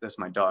that's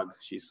my dog,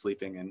 she's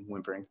sleeping and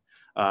whimpering.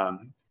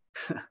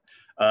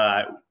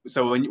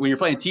 So when you're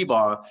playing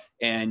T-ball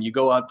and you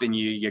go up and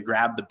you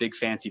grab the big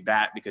fancy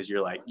bat because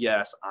you're like,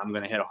 yes, I'm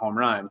gonna hit a home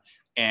run,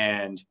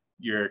 and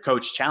your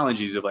coach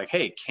challenges you of like,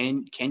 hey,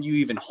 can you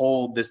even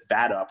hold this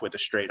bat up with a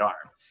straight arm?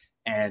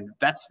 And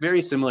that's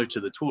very similar to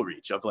the tool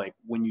reach of like,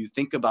 when you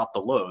think about the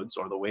loads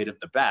or the weight of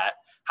the bat,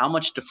 how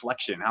much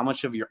deflection, how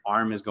much of your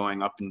arm is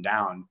going up and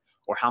down,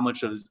 or how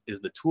much is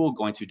the tool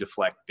going to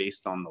deflect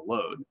based on the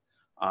load?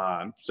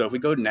 So if we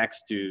go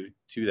next to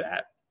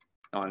that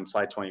on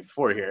slide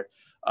 24 here,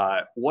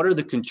 what are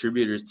the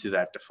contributors to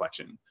that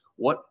deflection?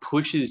 What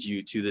pushes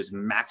you to this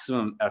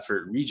maximum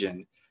effort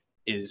region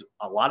is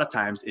a lot of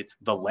times it's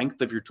the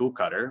length of your tool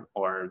cutter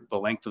or the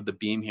length of the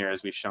beam here,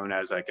 as we've shown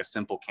as like a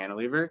simple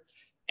cantilever,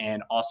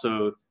 and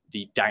also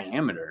the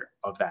diameter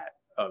of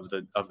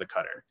the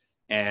cutter.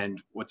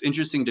 And what's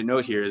interesting to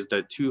note here is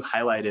the two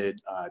highlighted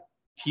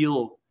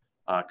teal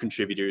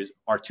contributors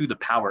are to the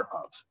power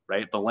of,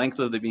 right? The length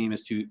of the beam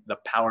is to the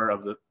power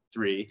of the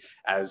 3,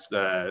 as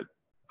the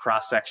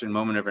cross-section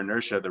moment of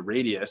inertia, the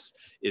radius,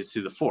 is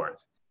to the 4th.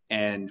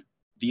 And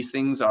these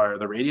things are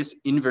the radius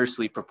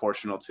inversely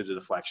proportional to the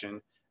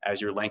deflection as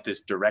your length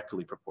is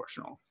directly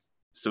proportional.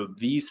 So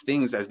these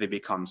things, as they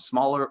become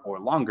smaller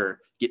or longer,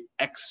 get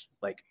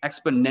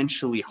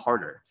exponentially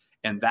harder.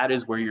 And that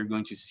is where you're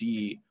going to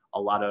see a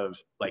lot of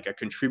like a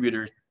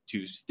contributor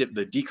to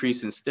the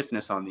decrease in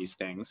stiffness on these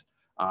things.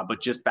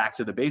 But just back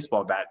to the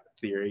baseball bat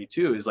theory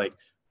too, is like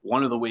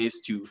one of the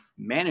ways to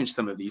manage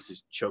some of these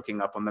is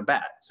choking up on the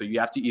bat. So you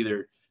have to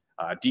either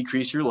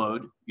decrease your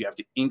load, you have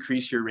to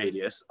increase your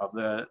radius of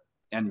the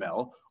end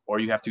mill, or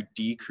you have to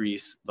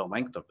decrease the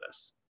length of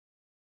this.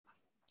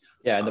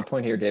 Yeah, and the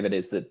point here, David,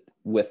 is that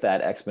with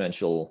that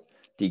exponential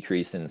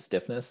decrease in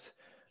stiffness,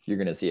 you're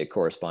going to see a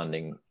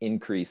corresponding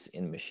increase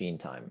in machine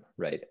time,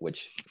 right?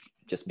 Which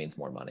just means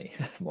more money,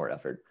 more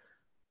effort.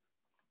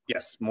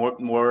 Yes,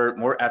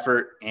 more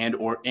effort and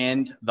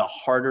the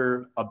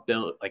harder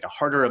ability, like a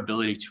harder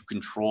ability to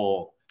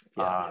control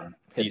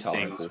these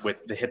things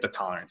with the hit the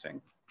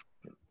tolerancing.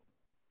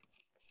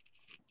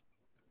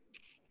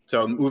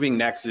 So moving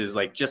next is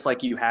like, just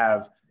like you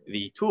have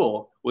the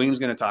tool, William's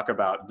going to talk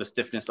about the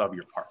stiffness of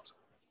your parts.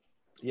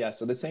 Yeah,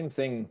 so the same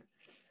thing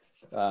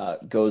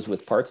goes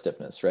with part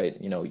stiffness, right?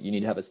 You know, you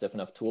need to have a stiff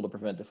enough tool to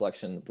prevent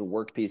deflection. The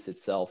workpiece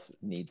itself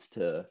needs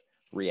to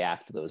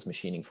react to those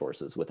machining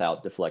forces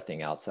without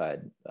deflecting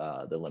outside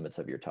the limits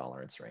of your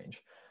tolerance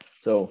range.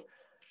 So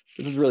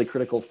this is really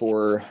critical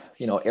for,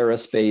 you know,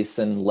 aerospace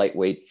and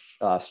lightweight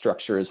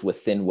structures with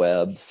thin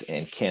webs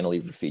and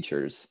cantilever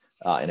features.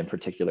 and in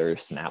particular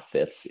snap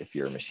fits if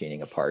you're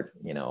machining a part,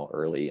 you know,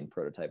 early in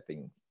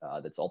prototyping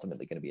that's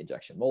ultimately going to be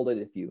injection molded.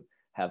 If you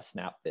have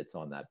snap fits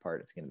on that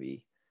part, it's going to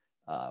be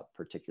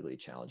particularly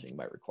challenging,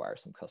 might require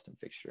some custom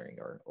fixturing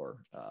or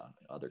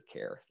other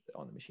care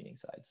on the machining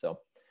side. So,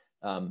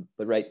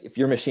 but right, if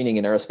you're machining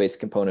an aerospace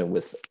component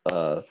with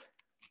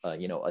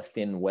you know, a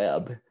thin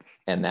web,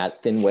 and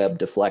that thin web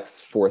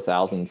deflects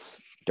 4/1000ths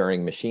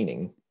during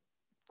machining,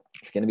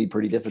 it's going to be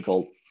pretty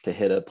difficult to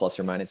hit a plus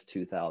or minus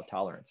 2 thou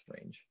tolerance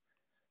range.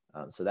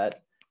 So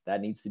that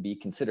needs to be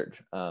considered.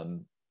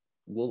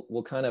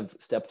 We'll kind of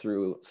step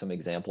through some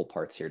example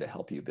parts here to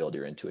help you build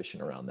your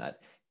intuition around that.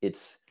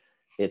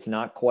 It's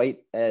not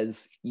quite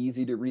as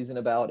easy to reason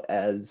about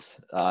as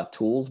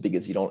tools,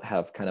 because you don't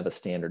have kind of a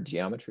standard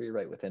geometry,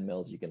 right? Within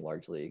mills, you can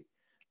largely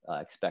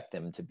expect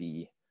them to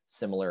be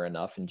similar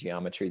enough in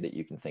geometry that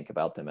you can think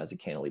about them as a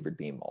cantilevered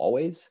beam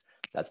always.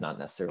 That's not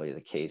necessarily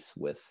the case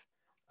with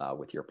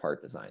your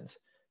part designs.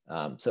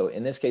 So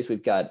in this case,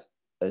 we've got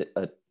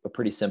a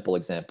pretty simple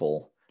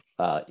example.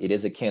 It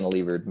is a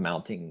cantilevered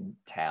mounting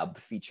tab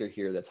feature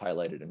here that's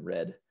highlighted in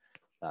red.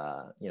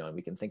 You know, and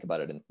we can think about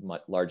it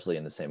largely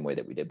in the same way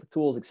that we did with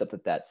tools, except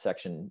that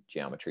section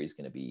geometry is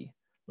going to be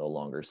no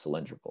longer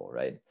cylindrical,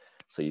 right?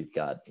 So you've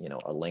got, you know,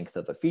 a length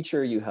of a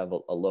feature, you have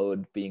a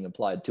load being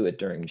applied to it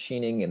during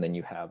machining, and then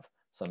you have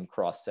some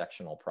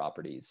cross-sectional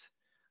properties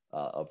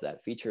of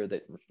that feature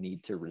that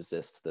need to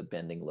resist the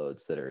bending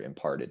loads that are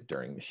imparted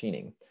during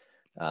machining.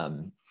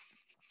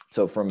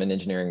 So from an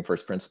engineering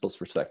first principles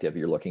perspective,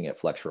 you're looking at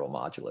flexural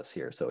modulus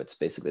here. So it's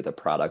basically the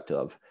product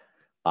of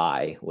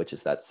I, which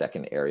is that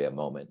second area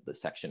moment, the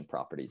section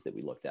properties that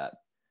we looked at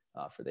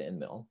for the end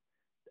mill,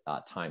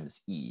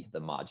 times E, the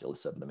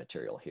modulus of the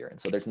material here. And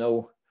so there's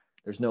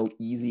no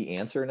easy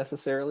answer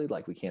necessarily.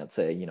 Like we can't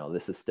say, you know,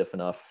 this is stiff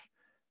enough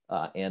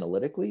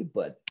analytically,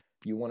 but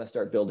you want to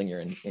start building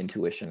your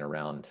intuition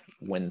around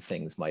when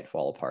things might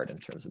fall apart in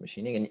terms of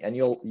machining, and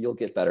you'll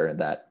get better at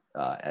that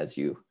as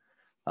you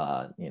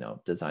you know,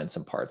 design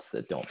some parts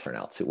that don't turn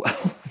out too well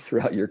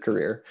throughout your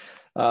career.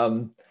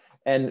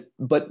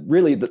 But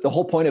really the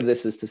whole point of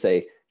this is to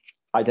say,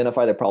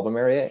 identify the problem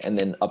area and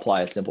then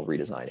apply a simple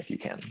redesign if you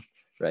can,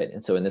 right?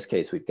 And so in this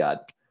case, we've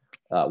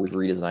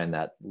redesigned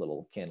that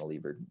little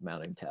cantilevered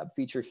mounting tab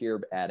feature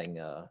here, adding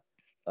a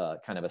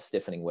kind of a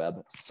stiffening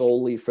web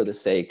solely for the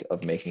sake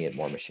of making it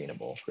more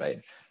machinable,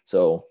 right?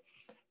 So,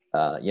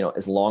 you know,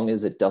 as long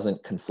as it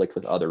doesn't conflict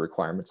with other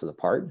requirements of the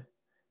part,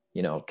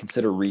 you know,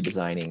 consider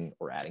redesigning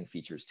or adding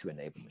features to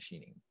enable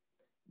machining.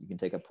 You can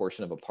take a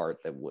portion of a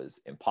part that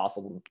was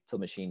impossible to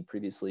machine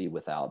previously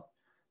without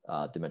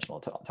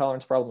dimensional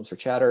tolerance problems or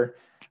chatter,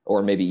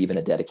 or maybe even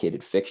a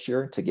dedicated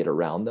fixture to get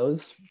around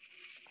those.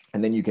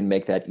 And then you can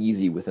make that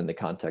easy within the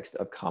context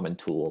of common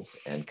tools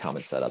and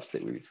common setups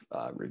that we've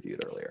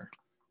reviewed earlier.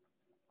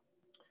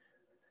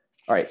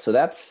 All right, so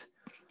that's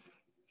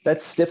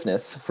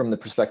stiffness from the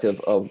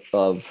perspective of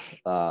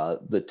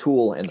the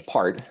tool and the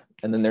part.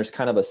 And then there's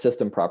kind of a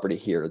system property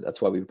here.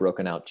 That's why we've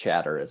broken out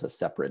chatter as a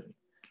separate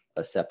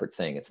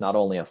thing. It's not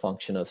only a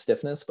function of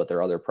stiffness, but there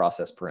are other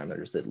process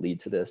parameters that lead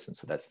to this. And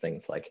so that's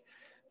things like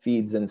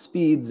feeds and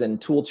speeds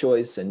and tool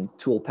choice and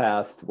tool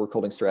path, work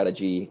holding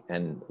strategy,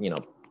 and, you know,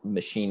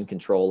 machine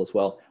control as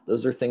well.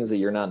 Those are things that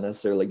you're not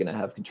necessarily going to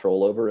have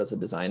control over as a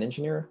design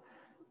engineer.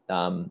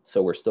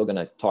 So we're still going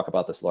to talk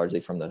about this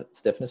largely from the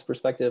stiffness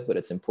perspective, but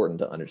it's important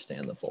to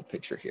understand the full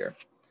picture here,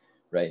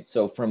 right?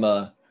 So from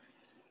a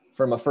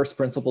first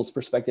principles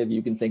perspective,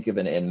 you can think of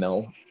an end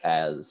mill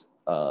as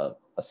a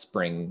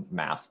spring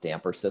mass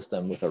damper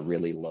system with a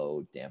really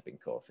low damping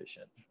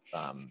coefficient,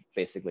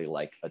 basically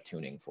like a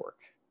tuning fork,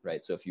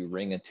 right? So if you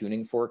ring a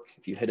tuning fork,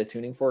 if you hit a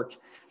tuning fork,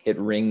 it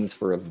rings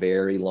for a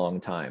very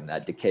long time.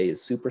 That decay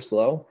is super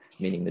slow,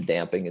 meaning the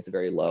damping is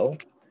very low.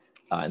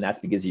 And that's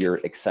because you're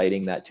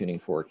exciting that tuning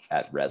fork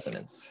at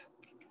resonance.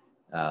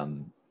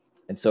 And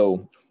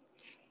so,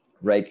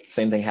 right,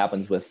 same thing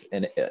happens with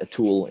a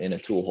tool in a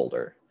tool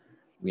holder.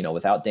 You know,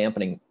 without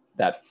dampening,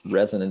 that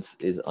resonance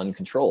is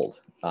uncontrolled.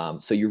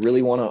 So you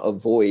really want to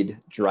avoid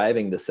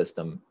driving the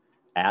system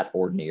at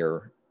or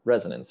near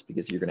resonance,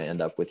 because you're going to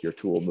end up with your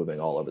tool moving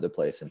all over the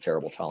place and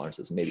terrible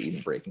tolerances, maybe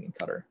even breaking a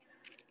cutter.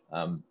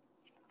 All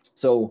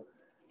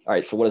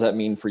right, so what does that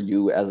mean for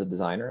you as a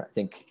designer? I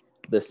think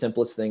the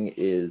simplest thing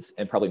is,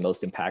 and probably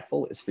most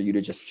impactful, is for you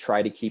to just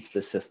try to keep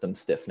the system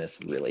stiffness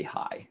really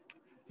high.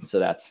 And so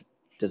that's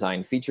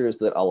design features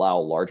that allow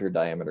larger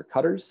diameter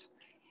cutters,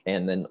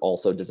 and then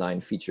also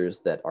design features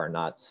that are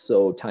not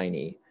so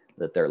tiny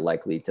that they're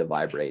likely to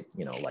vibrate,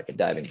 you know, like a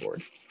diving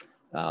board.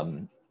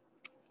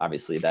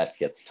 Obviously that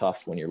gets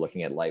tough when you're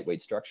looking at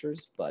lightweight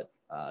structures, but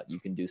you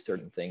can do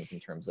certain things in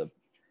terms of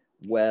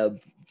web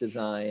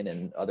design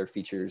and other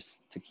features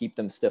to keep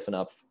them stiff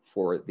enough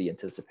for the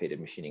anticipated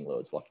machining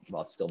loads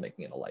while still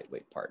making it a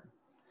lightweight part.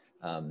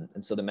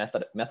 And so the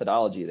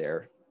methodology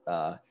there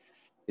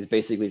is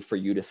basically for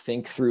you to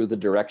think through the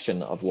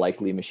direction of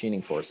likely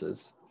machining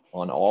forces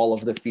on all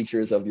of the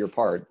features of your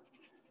part,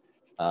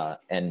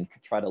 and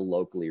try to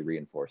locally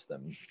reinforce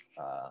them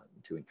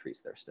to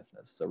increase their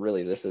stiffness. So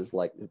really this is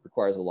like, it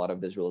requires a lot of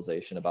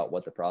visualization about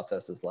what the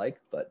process is like,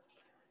 but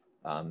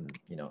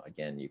you know,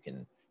 again, you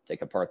can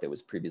take a part that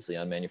was previously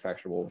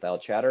unmanufacturable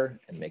without chatter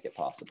and make it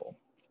possible.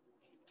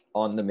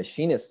 On the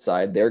machinist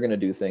side, they're going to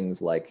do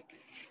things like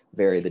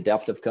vary the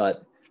depth of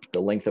cut, the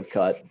length of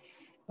cut,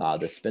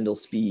 the spindle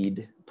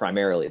speed,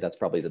 primarily. That's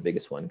probably the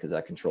biggest one because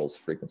that controls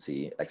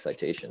frequency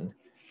excitation.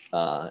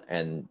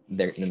 And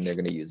then they're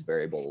going to use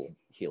variable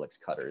helix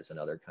cutters and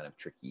other kind of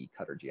tricky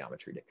cutter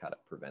geometry to kind of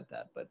prevent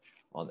that. But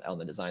on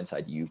the design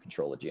side, you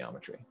control the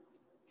geometry.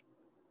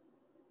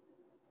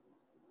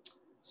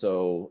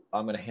 So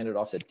I'm going to hand it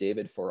off to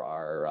David for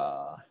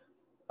our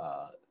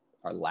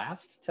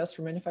last test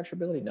for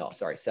manufacturability. No,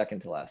 sorry,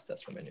 second to last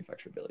test for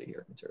manufacturability here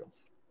at Materials.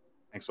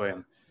 Thanks,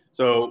 William.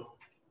 So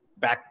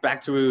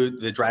back to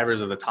the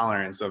drivers of the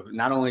tolerance of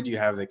not only do you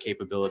have the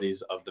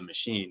capabilities of the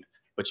machine,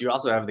 but you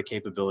also have the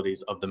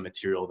capabilities of the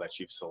material that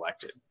you've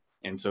selected.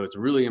 And so it's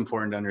really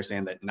important to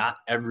understand that not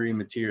every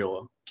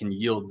material can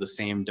yield the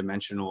same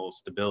dimensional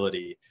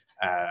stability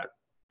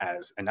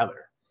as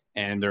another.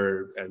 And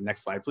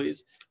next slide,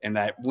 please. And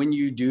that when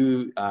you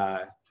do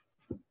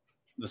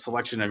the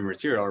selection of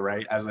material,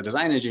 right, as a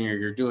design engineer,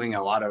 you're doing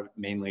a lot of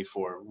mainly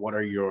for what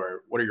are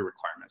your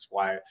requirements?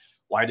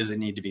 Why does it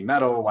need to be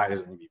metal? Why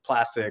does it need to be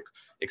plastic,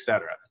 et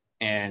cetera?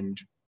 And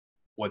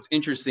what's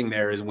interesting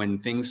there is when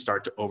things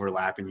start to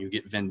overlap and you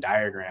get Venn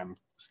diagram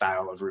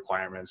style of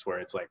requirements where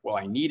it's like, well,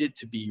 I need it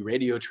to be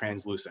radio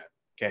translucent.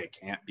 Okay, it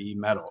can't be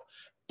metal,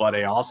 but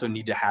I also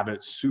need to have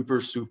it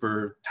super,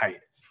 super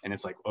tight. And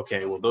it's like,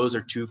 okay, well, those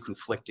are two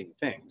conflicting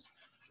things.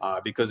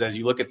 Because as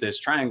you look at this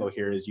triangle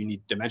here is you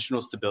need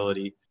dimensional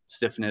stability,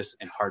 stiffness,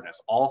 and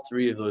hardness. All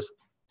three of those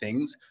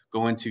things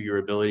go into your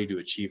ability to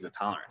achieve the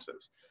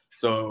tolerances.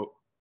 So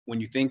when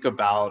you think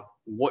about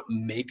what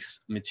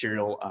makes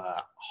material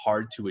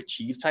hard to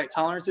achieve tight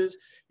tolerances,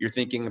 you're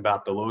thinking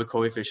about the low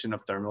coefficient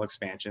of thermal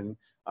expansion,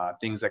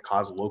 things that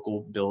cause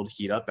local build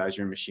heat up as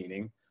you're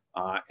machining,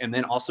 and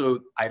then also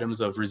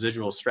items of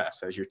residual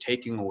stress. As you're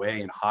taking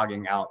away and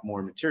hogging out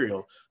more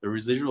material, the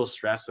residual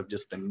stress of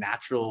just the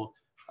natural,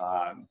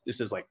 this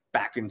is like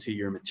back into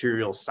your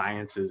material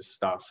sciences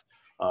stuff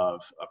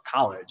of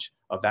college,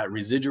 of that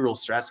residual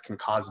stress can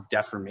cause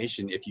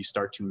deformation if you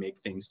start to make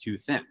things too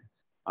thin.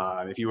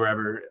 If you were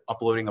ever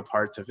uploading a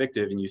part to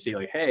Victiv and you see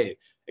like, hey,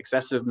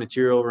 excessive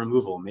material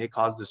removal may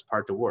cause this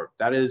part to warp,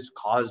 that is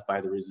caused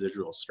by the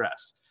residual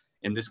stress.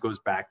 And this goes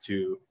back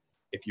to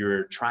if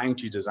you're trying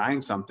to design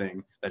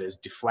something that is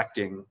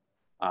deflecting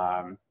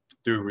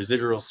through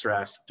residual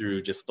stress,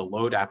 through just the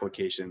load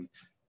application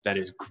that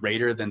is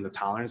greater than the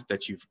tolerance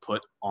that you've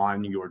put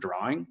on your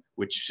drawing,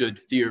 which should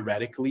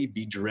theoretically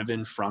be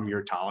driven from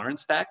your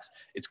tolerance stacks,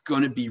 it's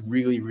going to be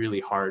really,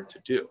 really hard to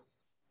do.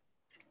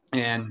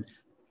 And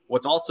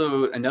what's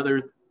also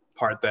another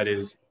part that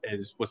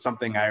was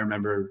something I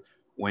remember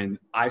when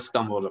I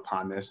stumbled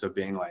upon this, of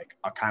being like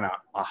a kind of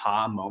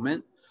aha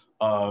moment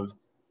of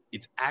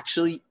it's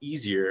actually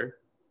easier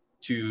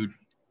to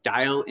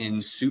dial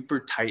in super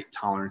tight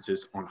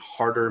tolerances on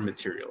harder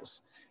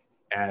materials.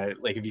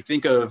 Like if you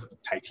think of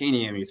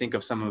titanium, you think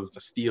of some of the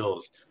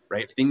steels,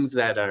 right? Things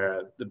that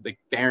are the big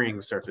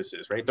bearing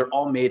surfaces, right? They're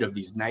all made of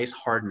these nice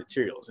hard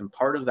materials. And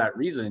part of that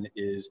reason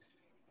is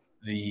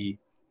it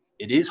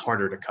is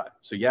harder to cut.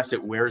 So yes,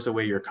 it wears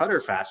away your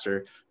cutter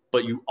faster,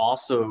 but you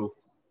also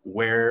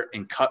wear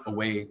and cut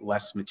away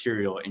less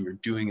material, and you're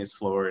doing it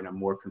slower in a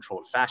more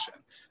controlled fashion.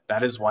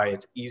 That is why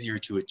it's easier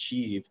to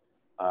achieve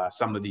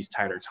some of these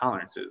tighter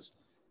tolerances.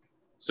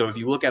 So if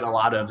you look at a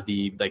lot of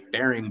the like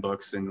bearing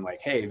books and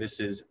like, hey, this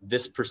is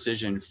this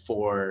precision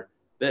for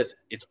this,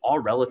 it's all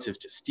relative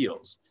to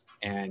steels.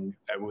 And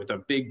with a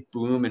big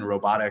boom in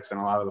robotics,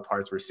 and a lot of the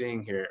parts we're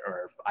seeing here,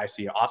 or I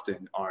see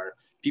often, are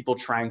people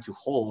trying to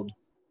hold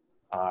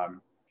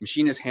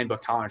machinist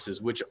handbook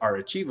tolerances, which are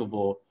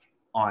achievable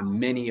on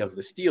many of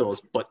the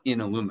steels, but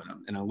in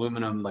aluminum. And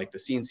aluminum, like the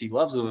CNC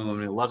loves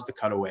aluminum, it loves the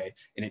cutaway,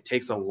 and it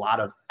takes a lot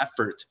of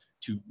effort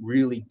to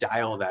really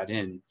dial that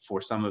in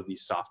for some of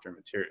these softer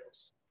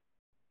materials.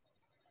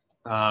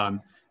 And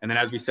then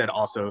as we said,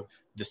 also,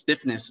 the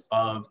stiffness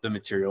of the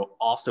material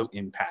also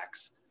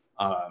impacts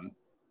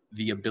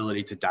the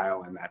ability to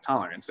dial in that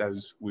tolerance.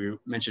 As we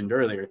mentioned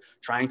earlier,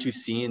 trying to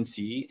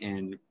CNC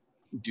and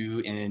do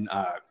in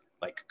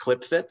like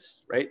clip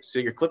fits, right? So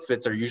your clip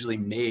fits are usually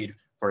made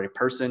for a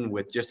person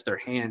with just their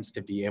hands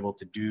to be able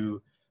to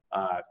do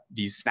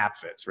these snap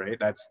fits, right?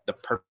 That's the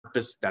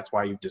purpose. That's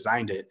why you've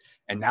designed it.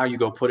 And now you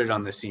go put it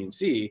on the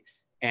CNC,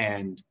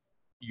 and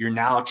you're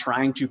now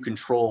trying to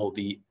control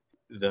the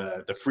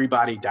free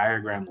body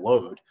diagram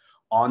load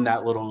on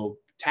that little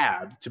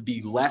tab to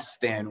be less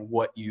than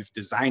what you've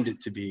designed it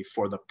to be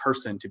for the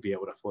person to be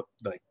able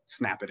to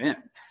snap it in.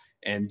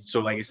 And so,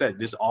 like I said,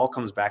 this all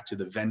comes back to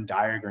the Venn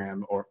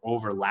diagram, or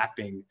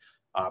overlapping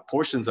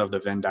portions of the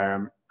Venn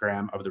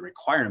diagram of the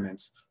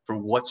requirements for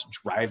what's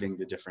driving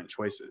the different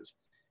choices.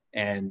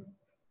 And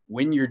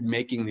when you're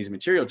making these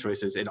material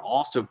choices, it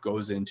also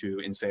goes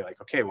into and say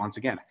like, okay, once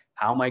again,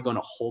 how am I going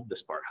to hold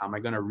this part? How am I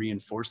going to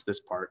reinforce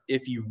this part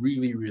if you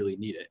really, really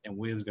need it? And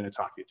William's going to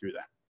talk you through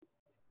that.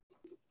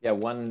 Yeah,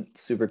 one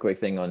super quick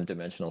thing on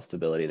dimensional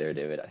stability there,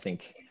 David. I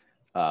think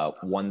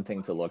one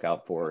thing to look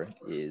out for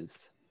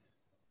is,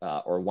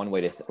 or one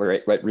way to,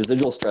 right,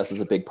 residual stress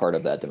is a big part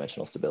of that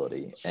dimensional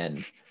stability.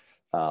 And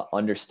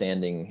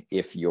understanding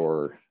if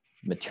your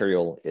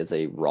material is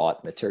a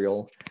wrought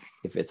material,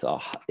 if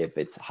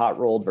it's hot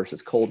rolled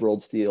versus cold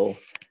rolled steel,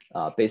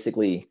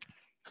 basically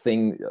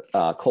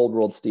cold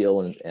rolled steel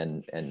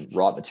and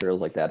wrought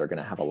materials like that are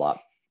going to have a lot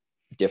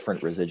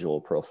different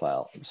residual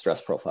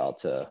stress profile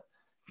to,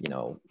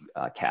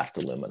 cast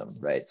aluminum,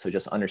 right? So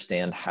just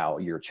understand how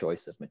your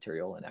choice of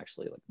material and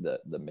actually like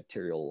the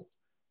material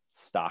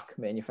stock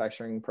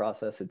manufacturing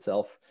process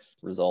itself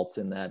results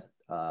in that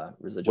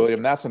residual William,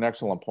 stress. that's an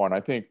excellent point. I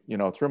think,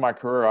 through my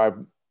career, I've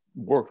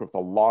worked with a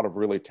lot of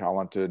really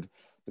talented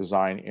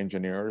design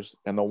engineers,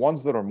 and the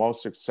ones that are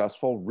most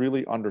successful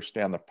really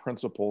understand the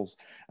principles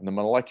and the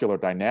molecular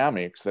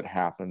dynamics that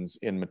happens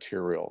in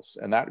materials.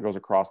 And that goes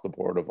across the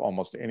board of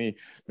almost any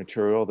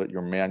material that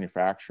you're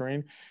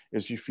manufacturing.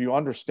 Is if you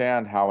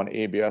understand how an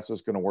ABS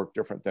is going to work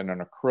different than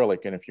an acrylic,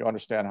 and if you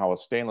understand how a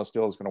stainless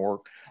steel is going to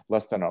work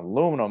less than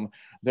aluminum,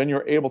 then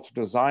you're able to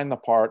design the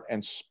part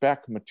and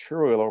spec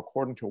material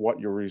according to what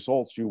your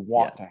results you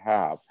want to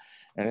have.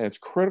 And it's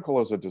critical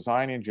as a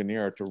design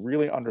engineer to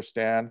really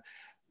understand,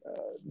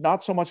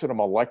 not so much at a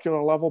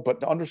molecular level,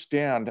 but to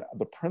understand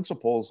the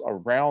principles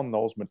around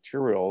those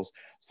materials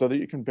so that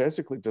you can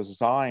basically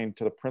design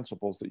to the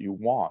principles that you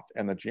want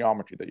and the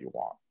geometry that you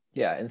want.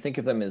 Yeah, and think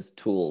of them as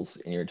tools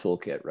in your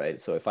toolkit,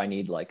 right? So if I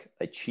need like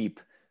a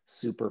cheap,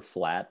 super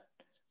flat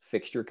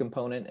fixture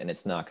component and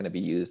it's not going to be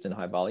used in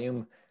high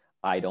volume,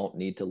 I don't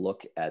need to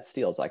look at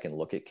steels. I can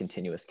look at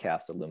continuous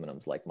cast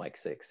aluminums like Mike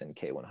 6 and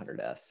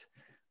K100S.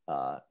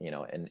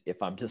 And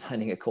if I'm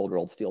designing a cold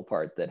rolled steel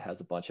part that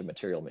has a bunch of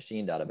material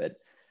machined out of it,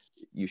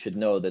 you should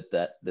know that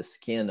the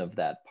skin of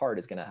that part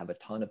is going to have a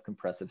ton of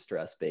compressive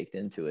stress baked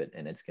into it,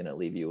 and it's going to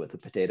leave you with a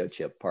potato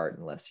chip part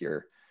unless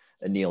you're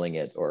annealing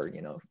it or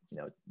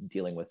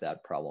dealing with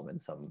that problem in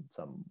some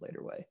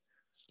later way.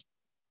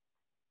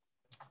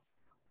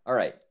 All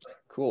right,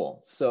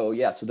 cool. So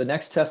so the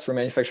next test for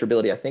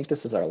manufacturability, I think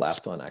this is our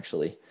last one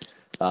actually,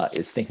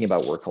 is thinking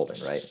about work holding,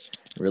 right?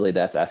 Really,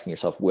 that's asking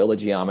yourself, will a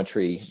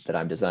geometry that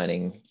I'm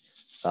designing,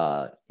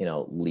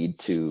 lead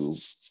to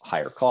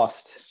higher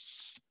cost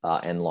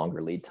and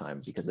longer lead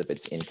time because of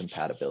its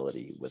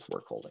incompatibility with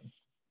work holding?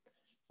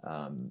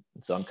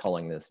 So I'm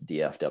calling this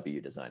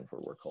DFW, design for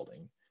work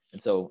holding.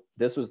 And so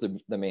this was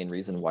the main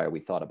reason why we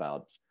thought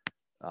about,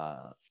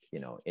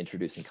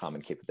 introducing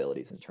common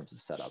capabilities in terms of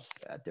setups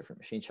at different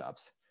machine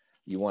shops.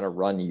 You want to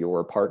run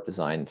your part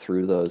design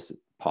through those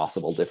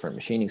possible different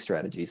machining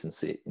strategies and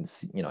see,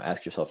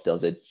 ask yourself,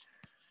 does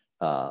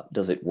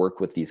it work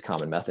with these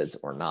common methods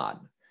or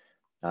not?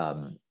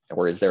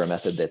 Or is there a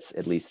method that's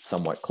at least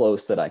somewhat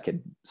close that I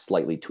could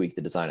slightly tweak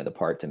the design of the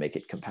part to make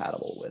it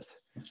compatible with?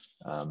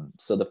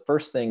 So the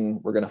first thing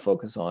we're going to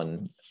focus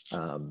on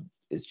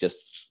is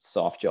just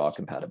soft jaw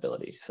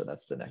compatibility. So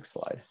that's the next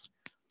slide,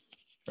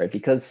 right?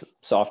 Because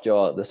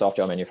the soft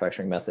jaw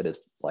manufacturing method is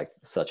like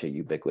such a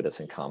ubiquitous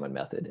and common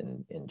method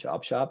in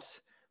job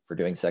shops for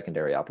doing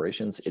secondary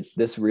operations.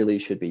 This really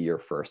should be your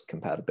first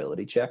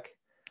compatibility check.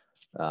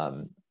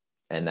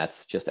 And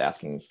that's just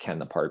asking, can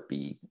the part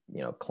be,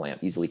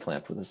 easily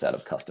clamped with a set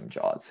of custom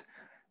jaws?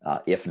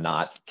 If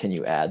not, can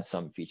you add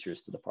some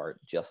features to the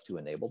part just to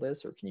enable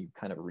this, or can you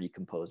kind of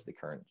recompose the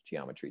current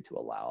geometry to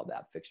allow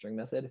that fixturing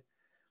method?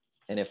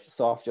 And if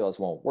soft jaws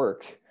won't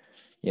work,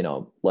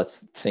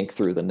 let's think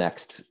through the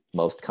next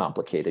most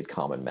complicated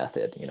common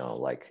method.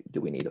 Like,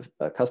 do we need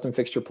a custom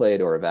fixture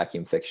plate or a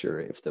vacuum fixture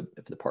if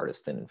the part is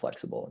thin and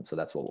flexible? And so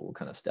that's what we'll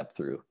kind of step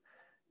through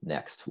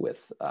next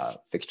with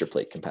fixture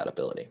plate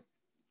compatibility.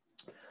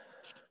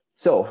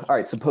 So, all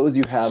right, suppose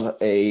you have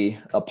a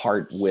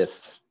part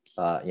with,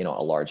 a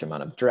large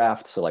amount of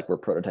draft. So like we're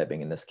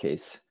prototyping in this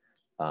case,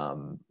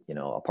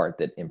 a part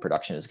that in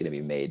production is going to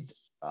be made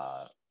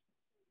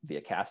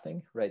via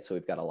casting, right? So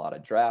we've got a lot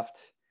of draft.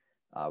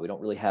 We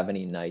don't really have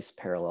any nice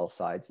parallel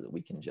sides that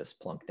we can just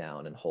plunk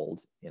down and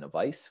hold in a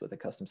vise with a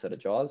custom set of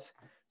jaws.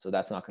 So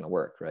that's not going to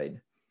work, right?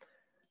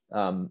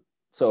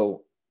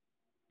 So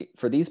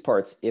for these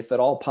parts, if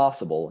at all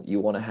possible, you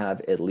want to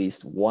have at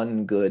least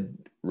one good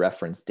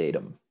reference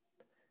datum.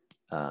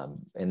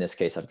 In this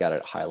case, I've got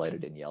it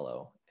highlighted in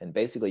yellow. And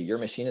basically your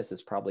machinist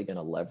is probably going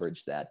to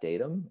leverage that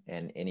datum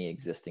and any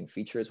existing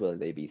features, whether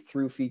they be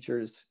through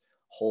features,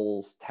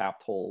 holes,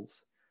 tapped holes,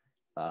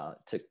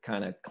 to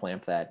kind of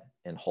clamp that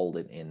and hold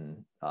it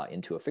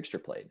into a fixture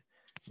plate.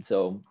 And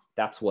so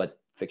that's what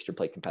fixture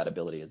plate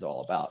compatibility is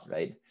all about,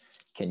 right?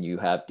 Do you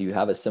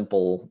have a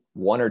simple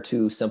one or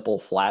two simple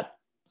flat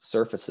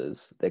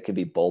surfaces that could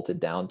be bolted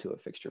down to a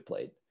fixture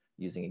plate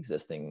using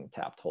existing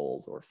tapped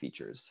holes or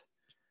features?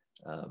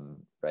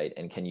 Right?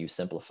 And can you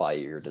simplify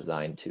your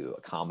design to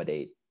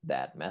accommodate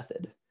that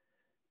method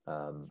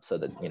so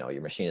that,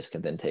 your machinist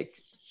can then take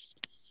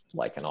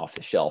like an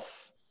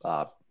off-the-shelf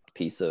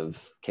piece of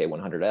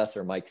K100S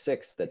or Mic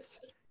 6 that's,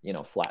 you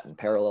know, flat and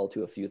parallel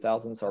to a few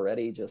thousandths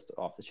already, just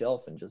off the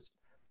shelf, and just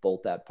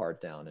bolt that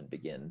part down and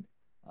begin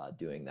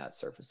doing that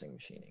surfacing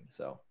machining.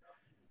 So,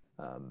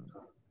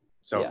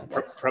 so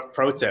yeah,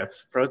 pro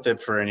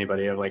tip for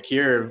anybody of like,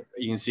 here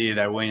you can see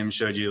that William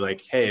showed you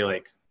like, hey,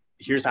 like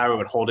here's how I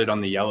would hold it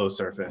on the yellow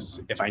surface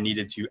if I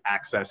needed to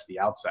access the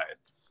outside.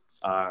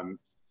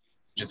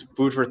 Just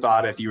food for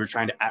thought. If you were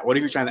trying to, what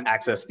if you're trying to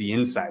access the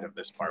inside of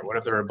this part? What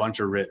if there are a bunch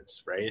of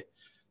ribs, right?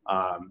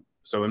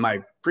 So in my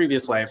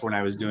previous life, when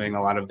I was doing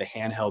a lot of the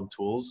handheld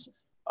tools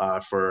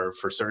for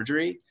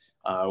surgery,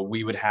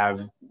 we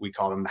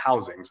call them the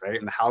housings, right?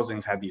 And the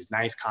housings had these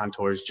nice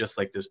contours, just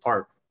like this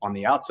part on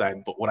the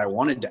outside. But what I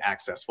wanted to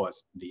access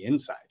was the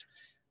inside.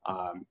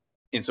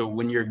 And so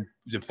when you're,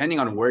 depending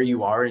on where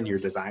you are in your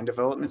design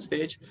development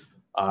stage,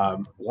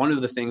 one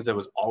of the things that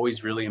was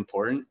always really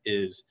important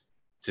is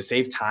to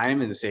save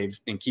time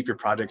and keep your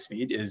project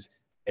speed, is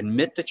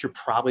admit that you're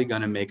probably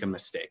going to make a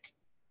mistake,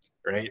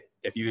 right?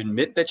 If you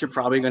admit that you're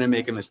probably going to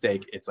make a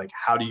mistake, it's like,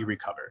 how do you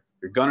recover?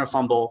 You're going to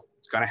fumble.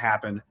 It's going to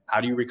happen.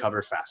 How do you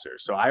recover faster?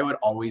 So I would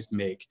always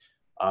make,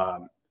 I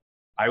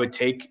would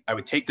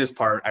take this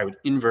part, I would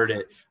invert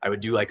it. I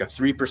would do like a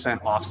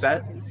 3%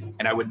 offset,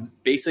 and I would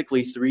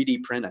basically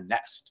 3D print a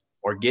nest,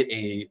 or get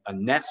a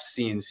nest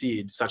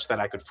CNC'd such that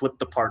I could flip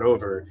the part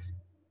over,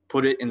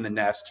 put it in the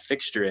nest,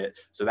 fixture it.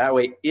 So that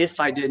way, if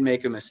I did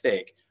make a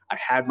mistake, I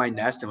had my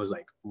nest and was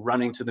like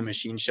running to the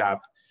machine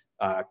shop,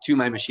 to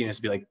my machinist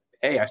to be like,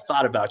 hey, I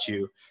thought about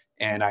you.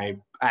 And I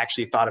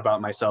actually thought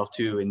about myself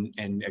too,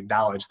 and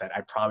acknowledged that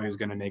I probably was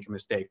going to make a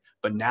mistake.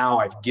 But now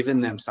I've given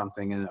them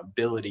something, an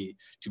ability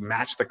to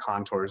match the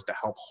contours to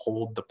help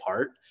hold the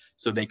part,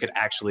 so they could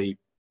actually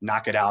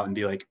knock it out and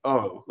be like,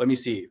 oh, let me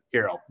see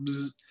here. I'll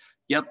bzz.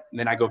 Yep. And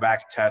then I go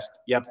back, test.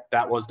 Yep,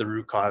 that was the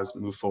root cause,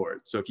 move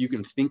forward. So if you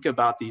can think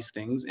about these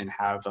things and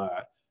have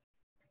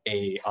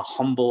a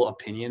humble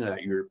opinion that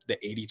the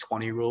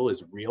 80-20 rule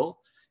is real,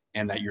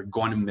 and that you're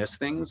going to miss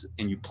things,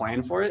 and you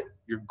plan for it,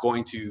 you're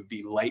going to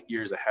be light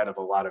years ahead of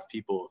a lot of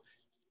people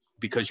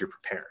because you're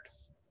prepared.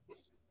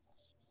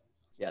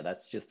 Yeah,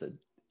 that's just a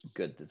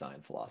good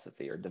design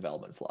philosophy or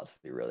development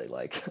philosophy, really.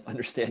 Like,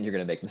 understand you're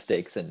going to make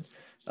mistakes, and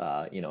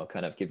you know,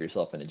 kind of give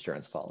yourself an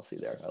insurance policy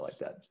there. I like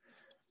that.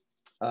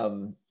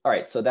 All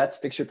right, so that's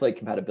fixture plate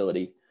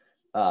compatibility.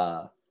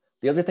 The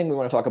other thing we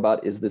want to talk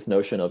about is this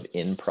notion of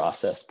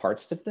in-process part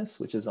stiffness,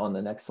 which is on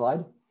the next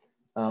slide.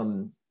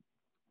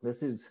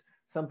 This is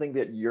something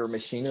that your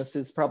machinist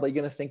is probably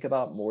going to think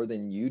about more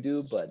than you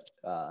do, but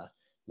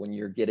when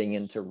you're getting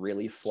into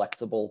really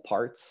flexible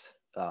parts,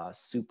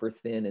 super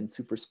thin and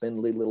super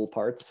spindly little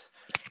parts,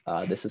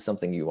 this is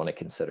something you want to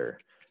consider.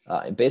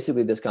 And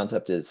basically this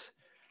concept is,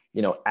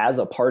 you know, as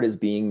a part is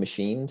being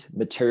machined,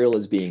 material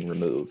is being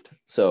removed.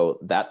 So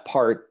that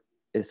part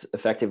is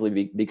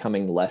effectively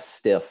becoming less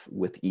stiff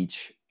with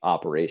each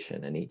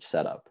operation and each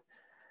setup.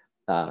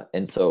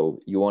 And so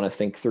you want to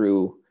think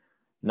through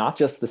not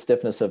just the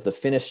stiffness of the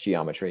finished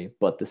geometry,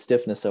 but the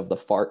stiffness of the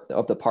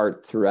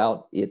part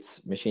throughout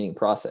its machining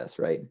process,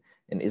 right?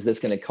 And is this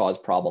going to cause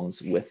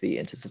problems with the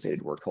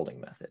anticipated work holding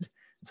method?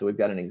 So we've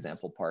got an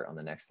example part on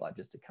the next slide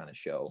just to kind of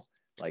show,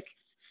 like,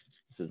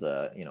 this is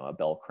a, you know, a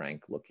bell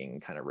crank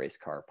looking kind of race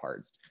car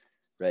part,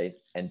 right?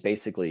 And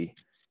basically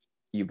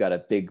you've got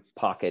a big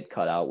pocket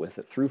cut out with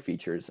the through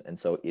features. And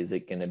so is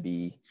it going to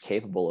be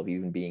capable of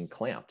even being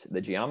clamped? The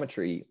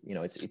geometry, you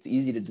know, it's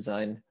easy to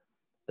design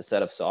a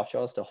set of soft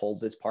jaws to hold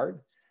this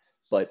part,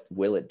 but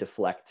will it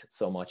deflect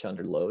so much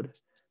under load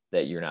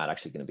that you're not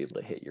actually going to be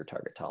able to hit your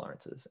target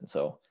tolerances? And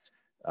so,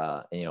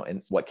 you know,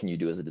 and what can you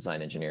do as a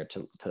design engineer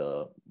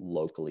to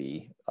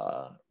locally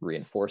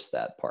reinforce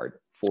that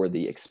part for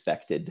the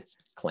expected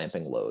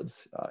clamping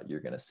loads you're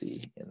going to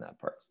see in that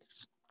part?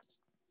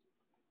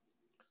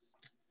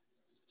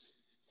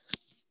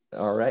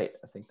 All right,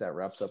 I think that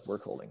wraps up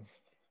work holding.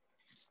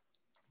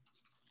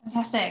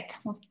 Fantastic.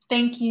 Well,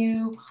 thank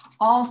you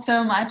all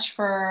so much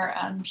for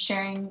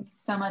sharing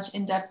so much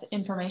in-depth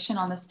information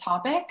on this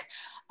topic.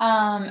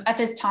 At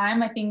this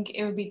time, I think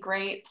it would be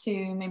great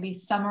to maybe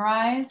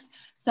summarize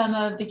some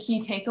of the key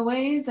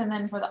takeaways. And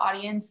then for the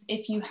audience,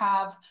 if you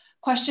have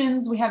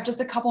questions, we have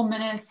just a couple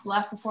minutes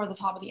left before the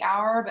top of the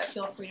hour, but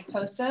feel free to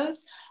post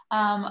those.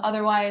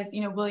 Otherwise,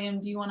 you know, William,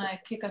 do you want to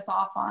kick us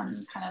off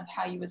on kind of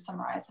how you would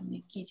summarize some of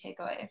these key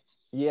takeaways?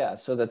 Yeah,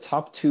 so the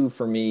top two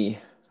for me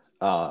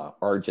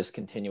are just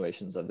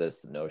continuations of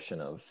this notion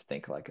of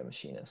think like a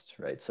machinist,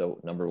 right? So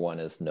number one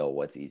is know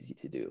what's easy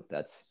to do.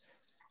 That's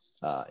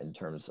in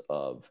terms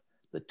of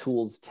the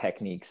tools,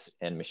 techniques,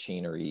 and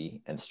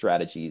machinery and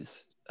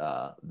strategies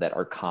that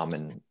are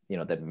common, you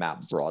know, that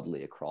map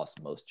broadly across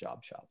most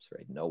job shops,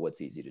 right? Know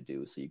what's easy to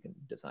do so you can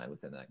design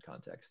within that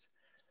context.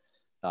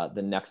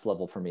 The next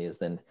level for me is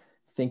then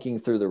thinking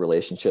through the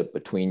relationship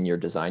between your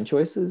design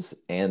choices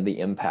and the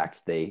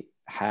impact they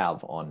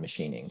have on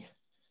machining,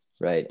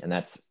 right? And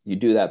that's, you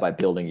do that by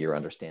building your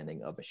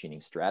understanding of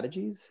machining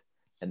strategies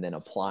and then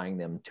applying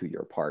them to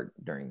your part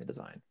during the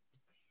design.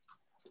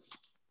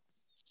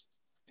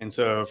 And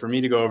so for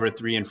me to go over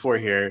 3 and 4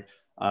 here,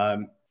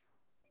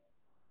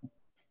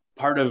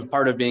 part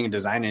of being a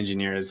design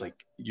engineer is like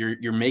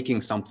you're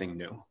making something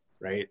new,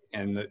 right?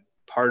 And the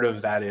part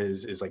of that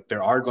is like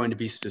there are going to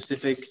be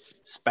specific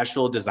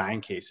special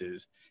design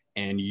cases,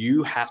 and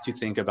you have to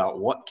think about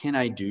what can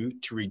I do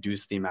to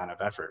reduce the amount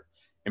of effort.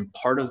 And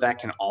part of that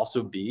can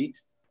also be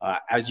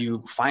as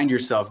you find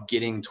yourself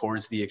getting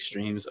towards the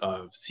extremes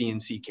of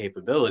CNC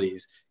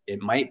capabilities,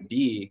 it might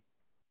be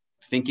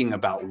thinking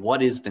about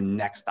what is the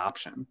next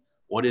option.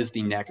 What is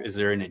the next? Is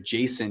there an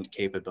adjacent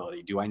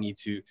capability? Do I need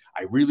to?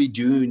 I really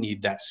do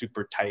need that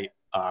super tight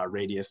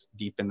radius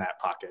deep in that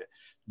pocket.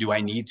 Do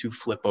I need to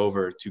flip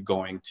over to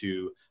going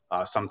to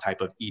some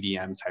type of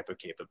EDM type of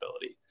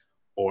capability?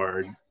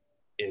 Or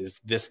is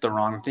this the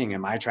wrong thing?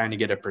 Am I trying to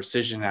get a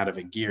precision out of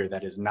a gear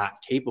that is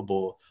not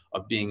capable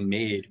of being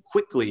made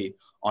quickly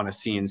on a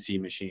CNC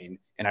machine?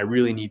 And I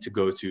really need to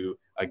go to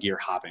a gear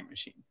hopping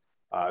machine.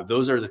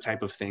 Those are the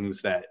type of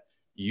things that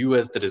you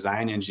as the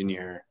design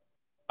engineer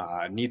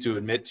need to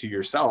admit to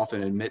yourself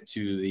and admit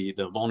to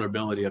the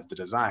vulnerability of the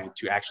design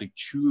to actually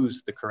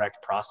choose the correct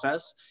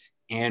process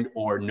and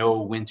or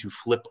know when to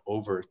flip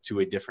over to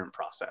a different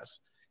process.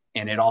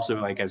 And it also,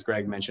 like as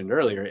Greg mentioned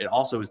earlier, it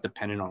also is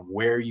dependent on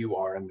where you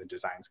are in the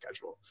design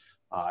schedule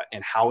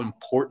and how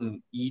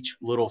important each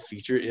little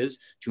feature is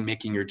to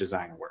making your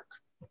design work.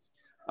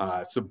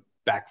 So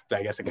back,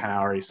 I guess I kind of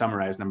already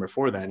summarized number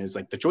 4 then is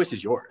like the choice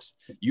is yours.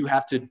 You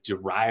have to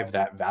derive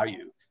that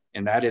value.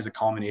 And that is a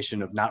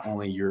culmination of not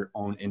only your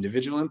own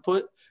individual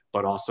input,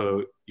 but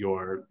also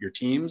your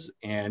teams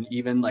and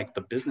even like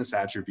the business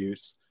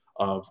attributes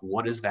of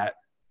what is that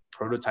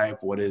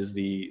prototype, what is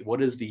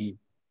the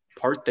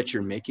part that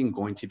you're making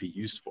going to be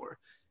used for.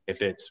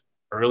 If it's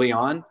early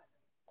on,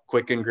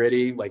 quick and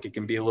gritty, like it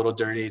can be a little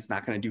dirty, it's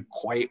not going to do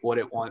quite what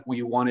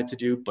you want it to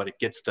do, but it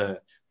gets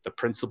the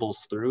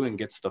principles through and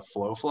gets the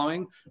flow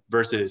flowing,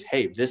 versus,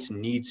 hey, this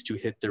needs to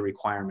hit the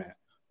requirement,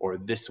 or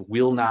this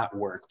will not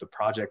work, the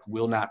project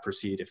will not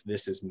proceed if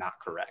this is not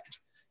correct.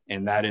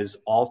 And that is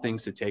all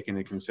things to take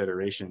into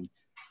consideration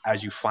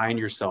as you find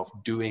yourself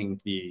doing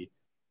the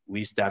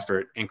least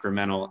effort,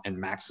 incremental, and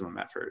maximum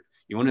effort.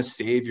 You want to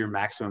save your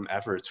maximum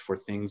efforts for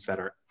things that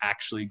are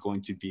actually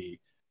going to be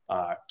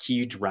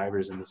key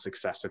drivers in the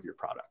success of your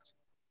product.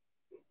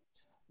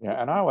 Yeah,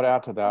 and I would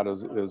add to that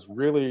is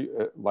really,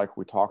 like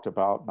we talked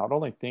about, not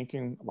only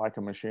thinking like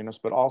a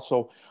machinist, but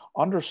also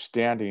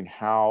understanding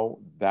how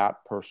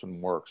that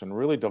person works and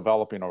really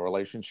developing a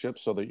relationship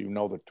so that you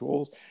know the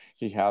tools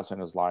he has in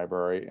his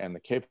library and the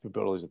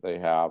capabilities that they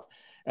have.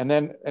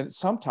 And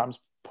sometimes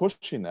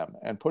pushing them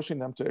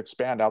to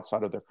expand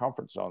outside of their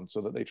comfort zone so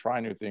that they try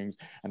new things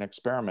and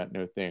experiment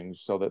new things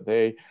so that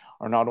they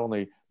are not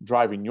only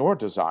driving your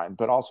design,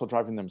 but also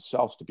driving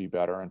themselves to be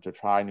better and to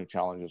try new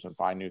challenges and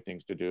find new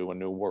things to do and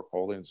new work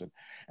holdings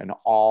and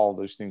all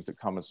those things that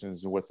come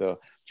with the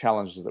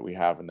challenges that we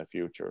have in the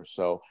future.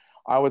 So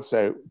I would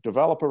say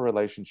develop a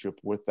relationship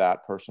with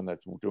that person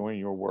that's doing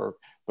your work,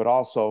 but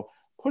also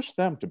push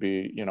them to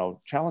be,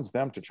 challenge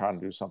them to try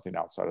and do something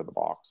outside of the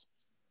box.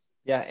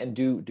 Yeah, and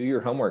do your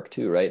homework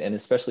too, right? And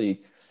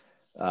especially,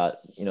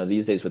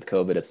 these days with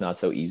COVID, it's not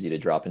so easy to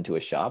drop into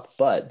a shop,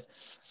 but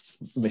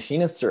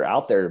machinists are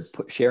out there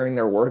sharing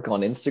their work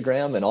on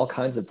Instagram and all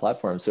kinds of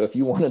platforms. So if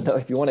you want to know,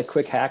 if you want a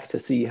quick hack to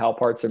see how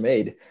parts are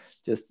made,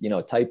 just,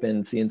 type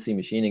in CNC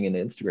machining into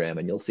Instagram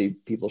and you'll see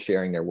people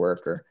sharing their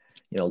work, or,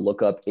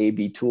 look up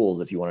AB tools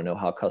if you want to know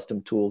how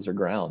custom tools are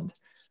ground.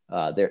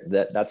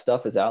 That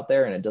stuff is out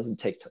there, and it doesn't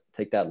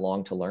take that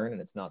long to learn, and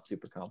it's not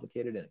super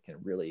complicated, and it can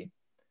really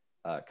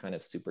kind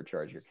of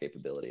supercharge your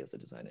capability as a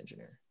design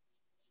engineer.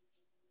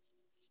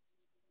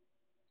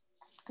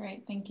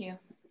 Great, thank you.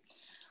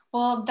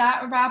 Well,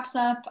 that wraps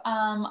up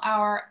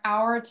our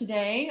hour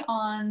today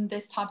on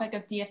this topic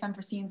of DFM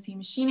for CNC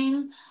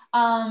machining.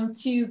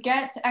 To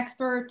get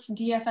expert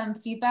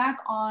DFM feedback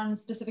on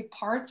specific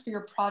parts for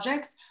your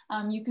projects,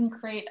 you can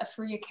create a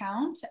free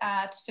account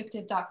at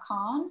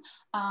fictive.com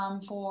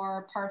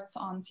for parts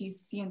on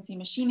CNC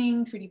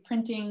machining, 3D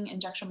printing,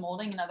 injection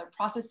molding, and other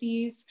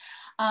processes.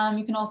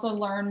 You can also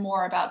learn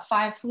more about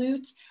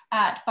 5Flute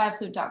at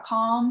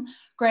 5flute.com.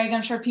 Greg,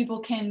 I'm sure people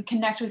can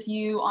connect with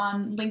you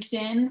on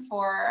LinkedIn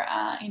for,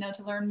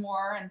 to learn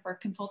more and for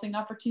consulting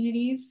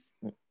opportunities.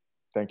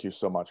 Thank you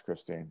so much,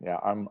 Christine. Yeah,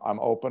 I'm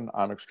open.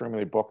 I'm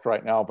extremely booked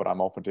right now, but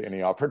I'm open to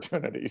any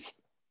opportunities.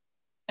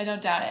 I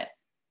don't doubt it.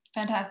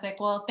 Fantastic.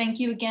 Well, thank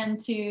you again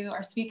to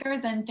our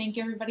speakers, and thank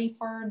you everybody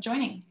for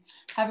joining.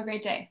 Have a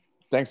great day.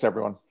 Thanks,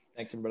 everyone.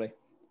 Thanks, everybody.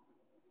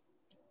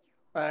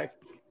 Bye.